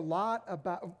 We hear a lot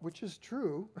about, which is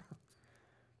true,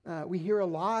 we hear a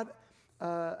lot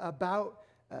about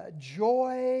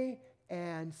joy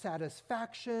and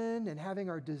satisfaction and having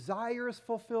our desires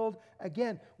fulfilled,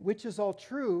 again, which is all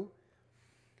true.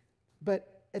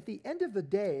 But at the end of the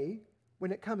day,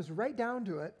 when it comes right down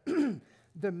to it,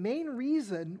 the main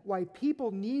reason why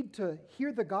people need to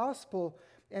hear the gospel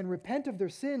and repent of their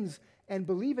sins and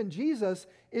believe in Jesus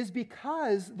is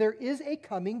because there is a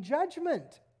coming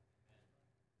judgment.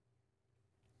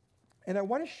 And I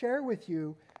want to share with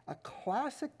you a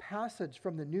classic passage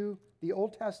from the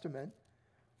Old Testament,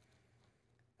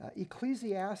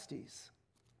 Ecclesiastes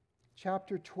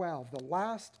chapter 12, the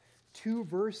last two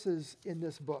verses in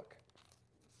this book.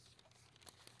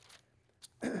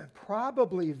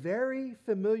 Probably very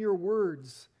familiar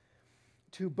words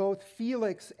to both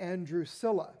Felix and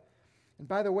Drusilla. And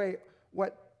by the way,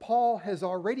 what Paul has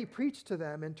already preached to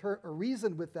them and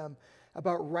reasoned with them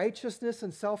about righteousness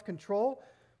and self-control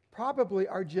probably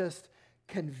are just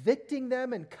convicting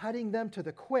them and cutting them to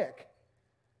the quick.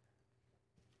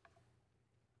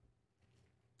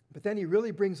 But then he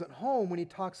really brings it home when he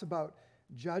talks about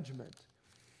judgment.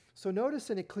 So notice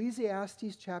in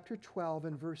Ecclesiastes chapter 12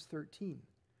 and verse 13.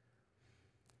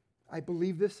 I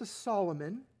believe this is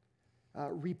Solomon,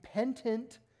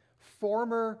 repentant,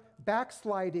 former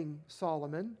backsliding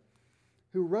Solomon,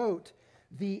 who wrote,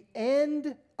 "The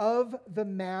end of the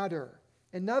matter."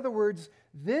 In other words,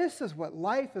 this is what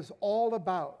life is all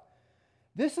about.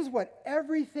 This is what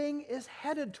everything is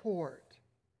headed toward.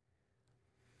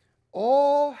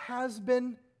 All has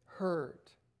been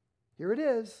heard. Here it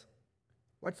is.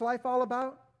 What's life all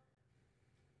about?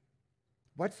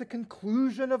 What's the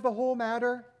conclusion of the whole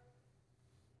matter?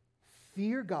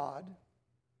 Fear God.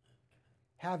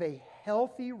 Have a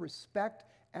healthy respect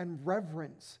and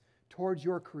reverence towards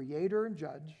your Creator and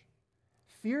Judge.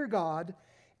 Fear God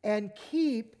and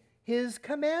keep His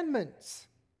commandments.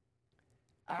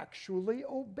 Actually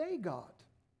obey God.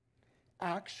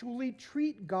 Actually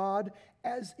treat God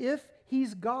as if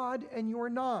He's God and you're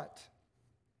not.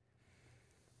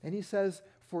 And he says,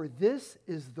 for this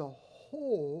is the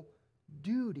whole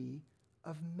duty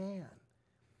of man.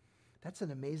 That's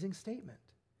an amazing statement.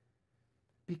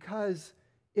 Because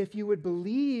if you would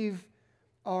believe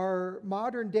our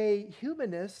modern day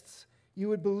humanists, you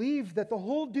would believe that the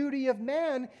whole duty of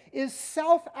man is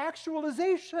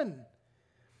self-actualization.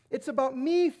 It's about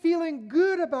me feeling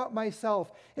good about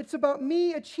myself. It's about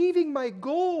me achieving my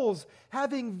goals,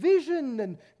 having vision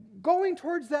and going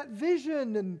towards that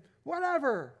vision and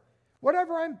whatever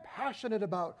I'm passionate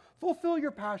about. Fulfill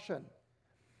your passion.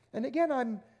 And again,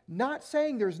 I'm not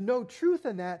saying there's no truth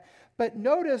in that, but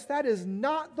notice that is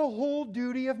not the whole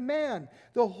duty of man.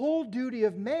 The whole duty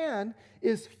of man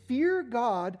is fear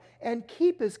God and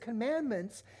keep His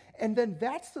commandments, and then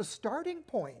that's the starting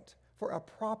point for a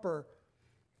proper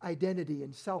identity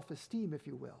and self-esteem, if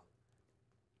you will.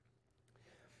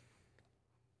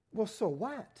 Well, so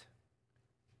what?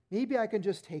 Maybe I can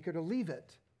just take it or leave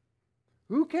it.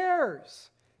 Who cares?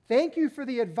 Thank you for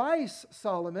the advice,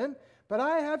 Solomon, but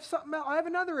I have something else. I have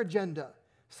another agenda.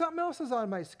 Something else is on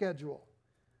my schedule.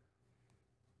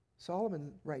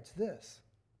 Solomon writes this.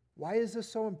 Why is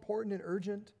this so important and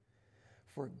urgent?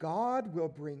 For God will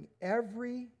bring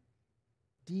every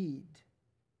deed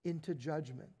into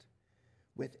judgment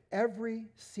with every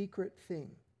secret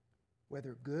thing,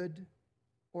 whether good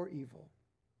or evil.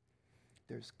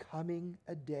 There's coming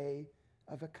a day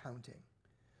of accounting.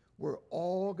 We're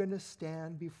all going to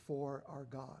stand before our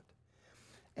God.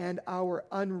 And our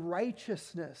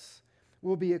unrighteousness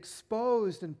will be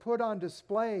exposed and put on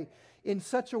display in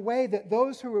such a way that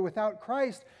those who are without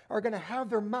Christ are going to have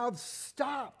their mouths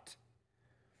stopped.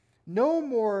 No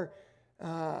more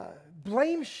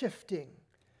blame shifting.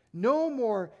 No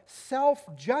more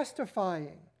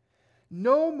self-justifying.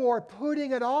 No more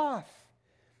putting it off.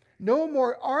 No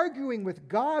more arguing with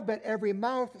God, but every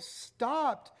mouth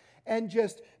stopped and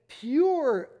just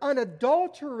pure,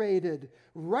 unadulterated,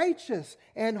 righteous,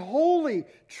 and holy,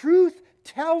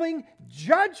 truth-telling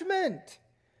judgment.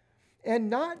 And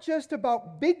not just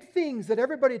about big things that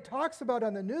everybody talks about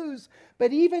on the news,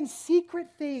 but even secret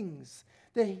things,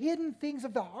 the hidden things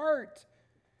of the heart,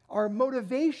 our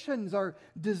motivations, our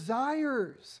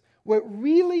desires, what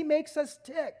really makes us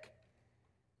tick,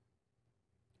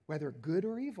 whether good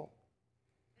or evil.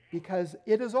 Because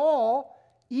it is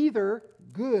all either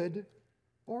good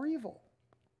or evil.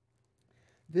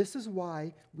 This is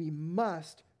why we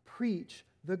must preach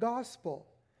the gospel.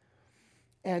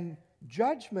 And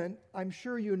judgment, I'm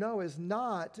sure you know, is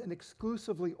not an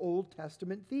exclusively Old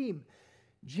Testament theme.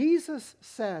 Jesus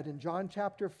said in John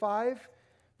chapter 5,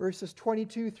 verses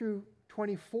 22 through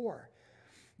 24,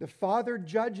 the Father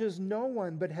judges no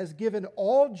one, but has given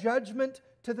all judgment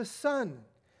to the Son,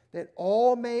 that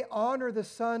all may honor the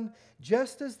Son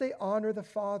just as they honor the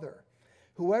Father.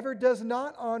 Whoever does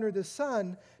not honor the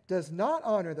Son does not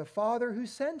honor the Father who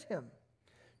sent him.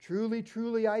 Truly,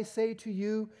 truly, I say to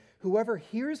you, whoever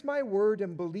hears my word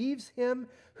and believes him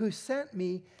who sent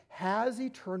me has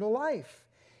eternal life.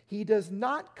 He does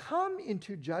not come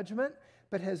into judgment,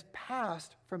 but has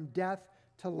passed from death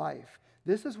to life.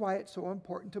 This is why it's so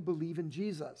important to believe in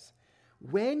Jesus.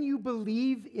 When you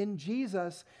believe in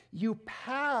Jesus, you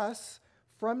pass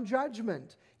from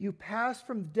judgment. You pass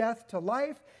from death to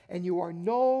life, and you are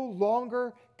no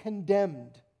longer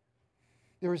condemned.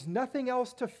 There is nothing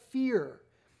else to fear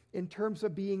in terms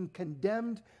of being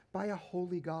condemned by a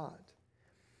holy God.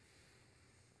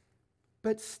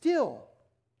 But still,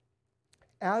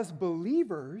 as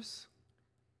believers,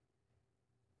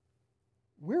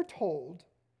 we're told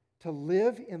to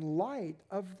live in light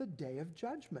of the day of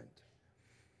judgment.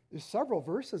 There's several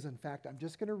verses, in fact. I'm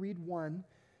just going to read one.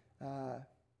 2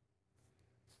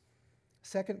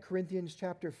 Corinthians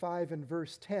chapter 5 and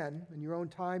verse 10. In your own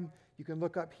time, you can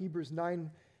look up Hebrews 9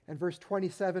 and verse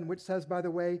 27, which says, by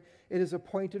the way, it is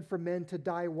appointed for men to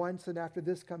die once, and after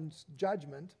this comes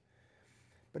judgment.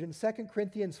 But in 2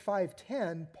 Corinthians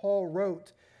 5:10, Paul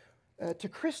wrote to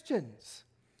Christians,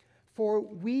 for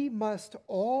we must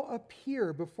all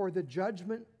appear before the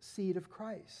judgment seat of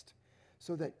Christ,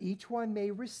 so that each one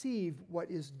may receive what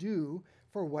is due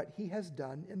for what he has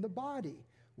done in the body,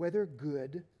 whether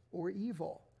good or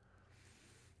evil.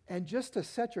 And just to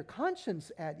set your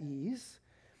conscience at ease,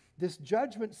 this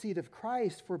judgment seat of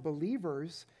Christ for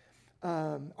believers,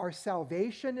 our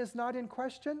salvation is not in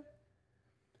question,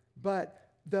 but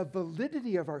the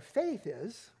validity of our faith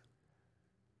is,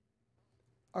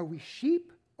 are we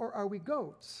sheep or are we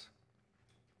goats?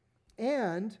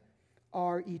 And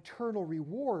our eternal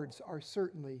rewards are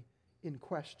certainly in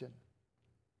question.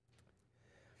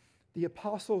 The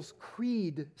Apostles'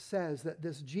 Creed says that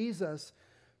this Jesus,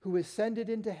 who ascended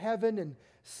into heaven and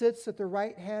sits at the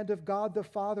right hand of God the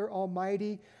Father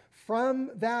Almighty.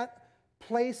 From that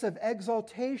place of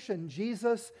exaltation,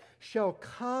 Jesus shall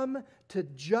come to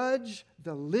judge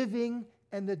the living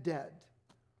and the dead.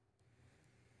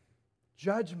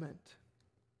 Judgment.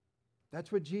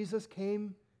 That's what Jesus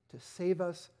came to save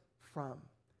us from.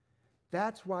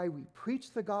 That's why we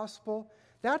preach the gospel.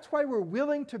 That's why we're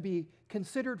willing to be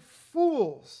considered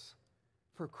fools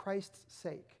for Christ's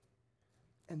sake.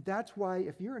 And that's why,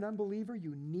 if you're an unbeliever,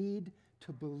 you need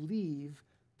to believe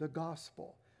the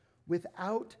gospel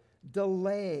without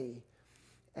delay,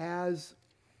 as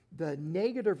the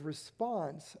negative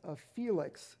response of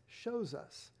Felix shows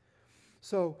us.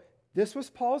 So, this was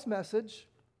Paul's message.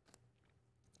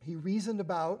 He reasoned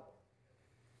about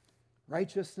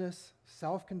righteousness,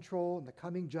 self-control, and the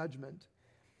coming judgment.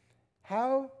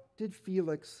 How did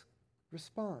Felix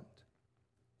respond?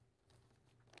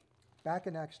 Back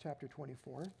in Acts chapter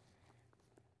 24.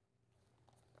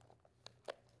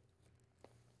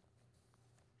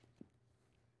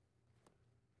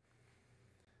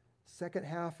 Second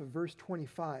half of verse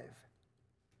 25.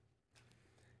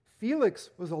 Felix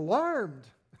was alarmed.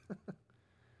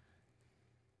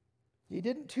 He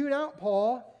didn't tune out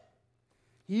Paul.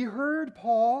 He heard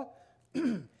Paul.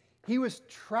 He was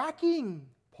tracking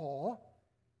Paul,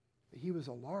 but he was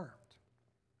alarmed.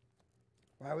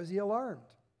 Why was he alarmed?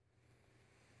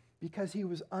 Because he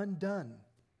was undone.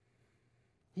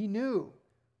 He knew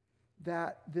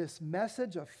that this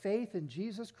message of faith in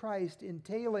Jesus Christ,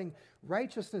 entailing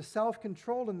righteousness,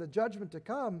 self-control, and the judgment to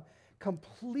come,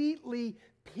 completely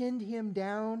pinned him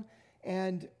down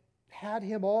and had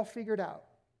him all figured out.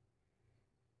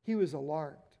 He was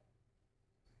alarmed.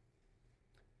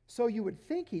 So you would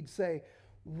think he'd say,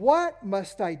 "What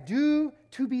must I do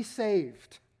to be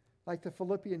saved?" Like the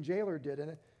Philippian jailer did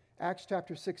in Acts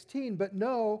chapter 16. But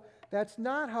no, that's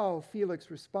not how Felix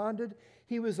responded.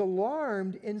 He was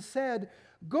alarmed and said,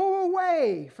 "Go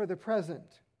away for the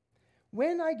present.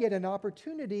 When I get an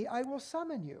opportunity, I will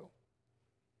summon you."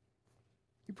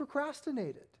 He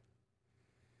procrastinated.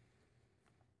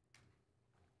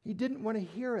 He didn't want to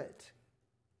hear it.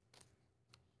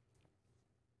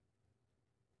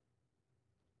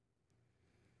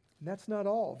 And that's not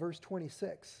all. Verse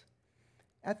 26.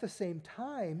 At the same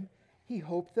time, he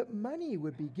hoped that money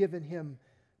would be given him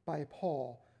by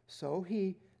Paul. So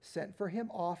he sent for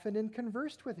him often and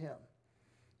conversed with him.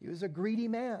 He was a greedy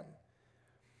man.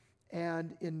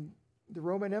 And in the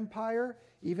Roman Empire,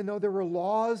 even though there were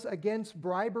laws against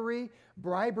bribery,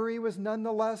 bribery was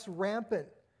nonetheless rampant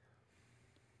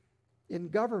in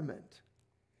government.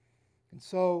 And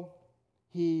so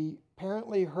he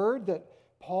apparently heard that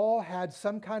Paul had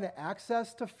some kind of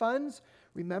access to funds.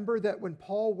 Remember that when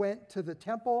Paul went to the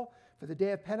temple for the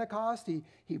day of Pentecost,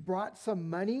 he brought some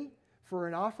money for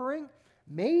an offering.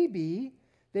 Maybe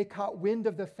they caught wind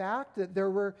of the fact that there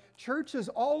were churches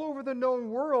all over the known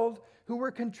world who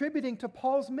were contributing to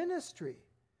Paul's ministry.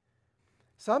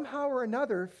 Somehow or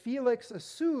another, Felix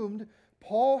assumed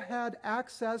Paul had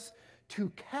access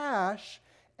to cash,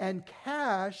 and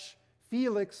cash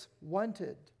Felix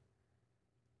wanted.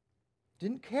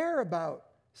 Didn't care about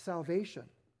salvation.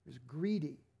 He was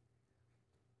greedy.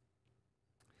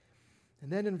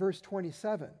 And then in verse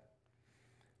 27,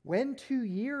 when 2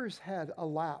 years had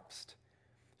elapsed,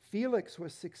 Felix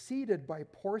was succeeded by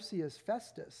Porcius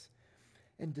Festus,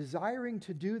 and desiring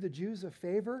to do the Jews a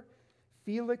favor,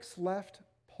 Felix left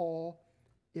Paul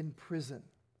in prison.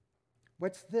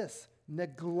 What's this?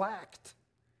 Neglect.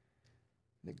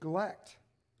 Neglect.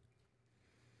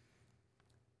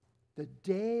 The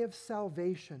day of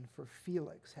salvation for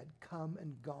Felix had come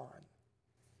and gone.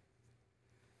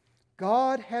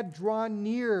 God had drawn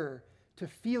near to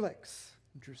Felix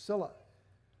and Drusilla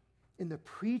in the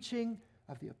preaching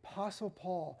of the Apostle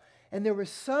Paul. And there was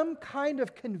some kind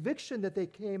of conviction that they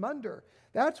came under.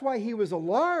 That's why he was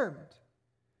alarmed.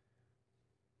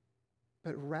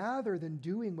 But rather than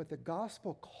doing what the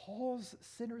gospel calls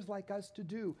sinners like us to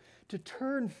do, to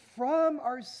turn from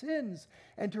our sins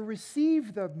and to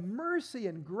receive the mercy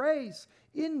and grace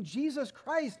in Jesus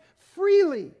Christ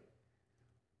freely,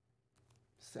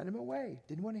 sent him away.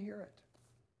 Didn't want to hear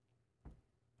it.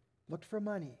 Looked for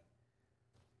money.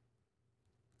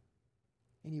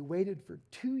 And he waited for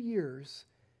 2 years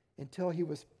until he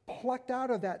was plucked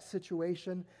out of that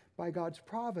situation by God's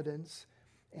providence,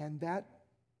 and that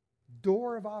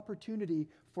door of opportunity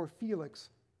for Felix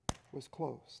was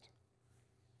closed.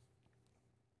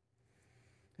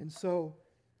 And so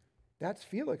that's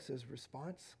Felix's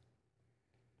response.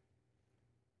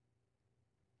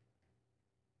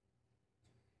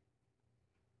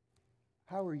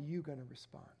 How are you going to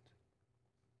respond?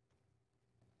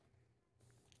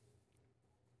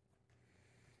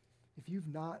 if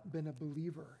you've not been a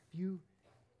believer,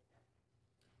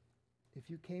 if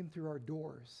you came through our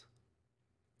doors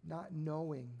not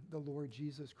knowing the Lord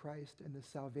Jesus Christ and the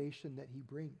salvation that he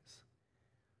brings,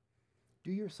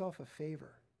 do yourself a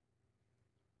favor.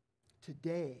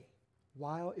 Today,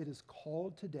 while it is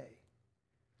called today,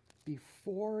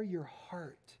 before your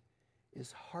heart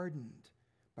is hardened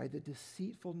by the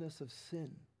deceitfulness of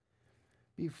sin,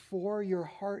 before your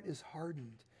heart is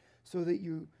hardened so that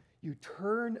you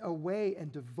turn away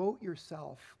and devote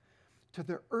yourself to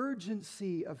the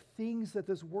urgency of things that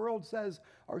this world says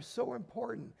are so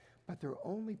important, but they're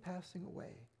only passing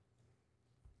away.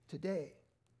 Today,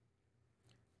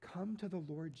 come to the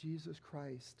Lord Jesus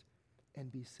Christ and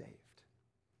be saved.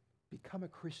 Become a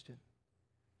Christian.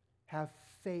 Have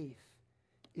faith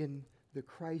in the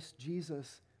Christ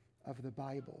Jesus of the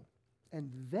Bible.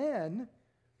 And then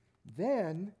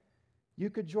you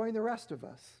could join the rest of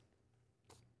us.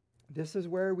 This is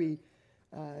where we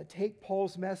take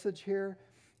Paul's message here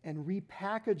and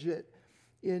repackage it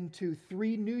into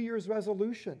 3 New Year's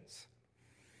resolutions.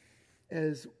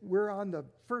 As we're on the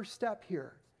first step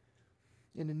here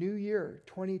in the new year,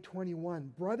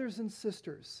 2021. Brothers and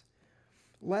sisters,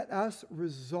 let us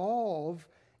resolve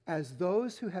as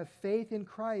those who have faith in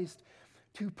Christ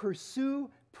to pursue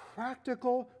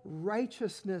practical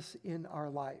righteousness in our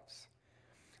lives.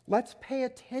 Let's pay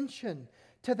attention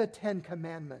to the 10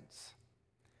 Commandments.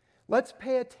 Let's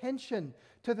pay attention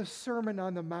to the Sermon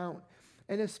on the Mount,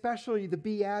 and especially the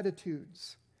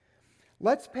Beatitudes.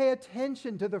 Let's pay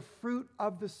attention to the fruit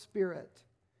of the Spirit.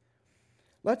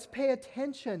 Let's pay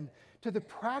attention to the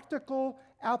practical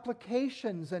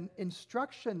applications and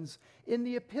instructions in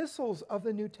the epistles of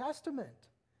the New Testament.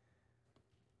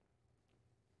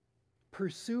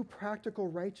 Pursue practical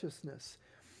righteousness,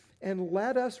 and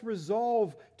let us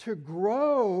resolve to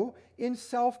grow in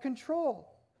self-control.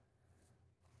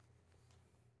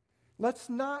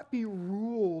 Let's not be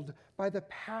ruled by the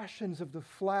passions of the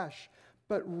flesh,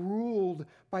 but ruled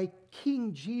by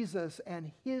King Jesus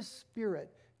and his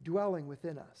Spirit dwelling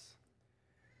within us.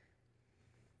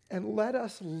 And let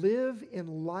us live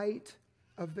in light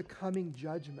of the coming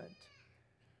judgment.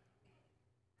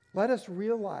 Let us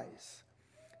realize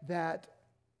that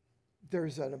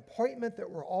there's an appointment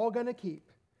that we're all going to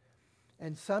keep.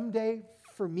 And someday,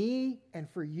 for me and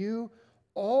for you,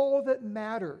 all that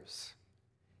matters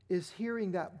is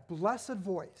hearing that blessed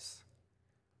voice,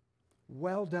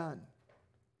 "Well done,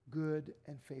 good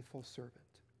and faithful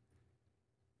servant."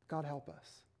 God help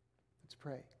us. Let's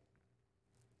pray.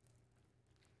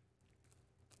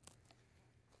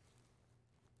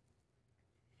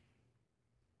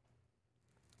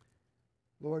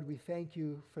 Lord, we thank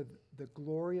you for the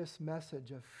glorious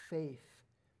message of faith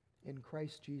in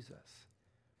Christ Jesus.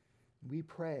 We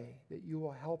pray that you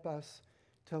will help us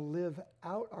to live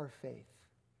out our faith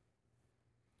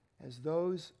as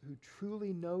those who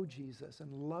truly know Jesus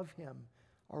and love him,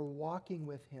 are walking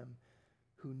with him,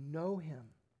 who know him.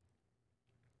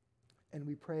 And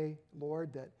we pray,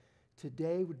 Lord, that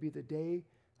today would be the day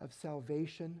of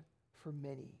salvation for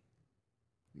many.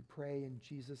 We pray in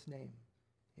Jesus' name.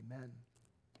 Amen.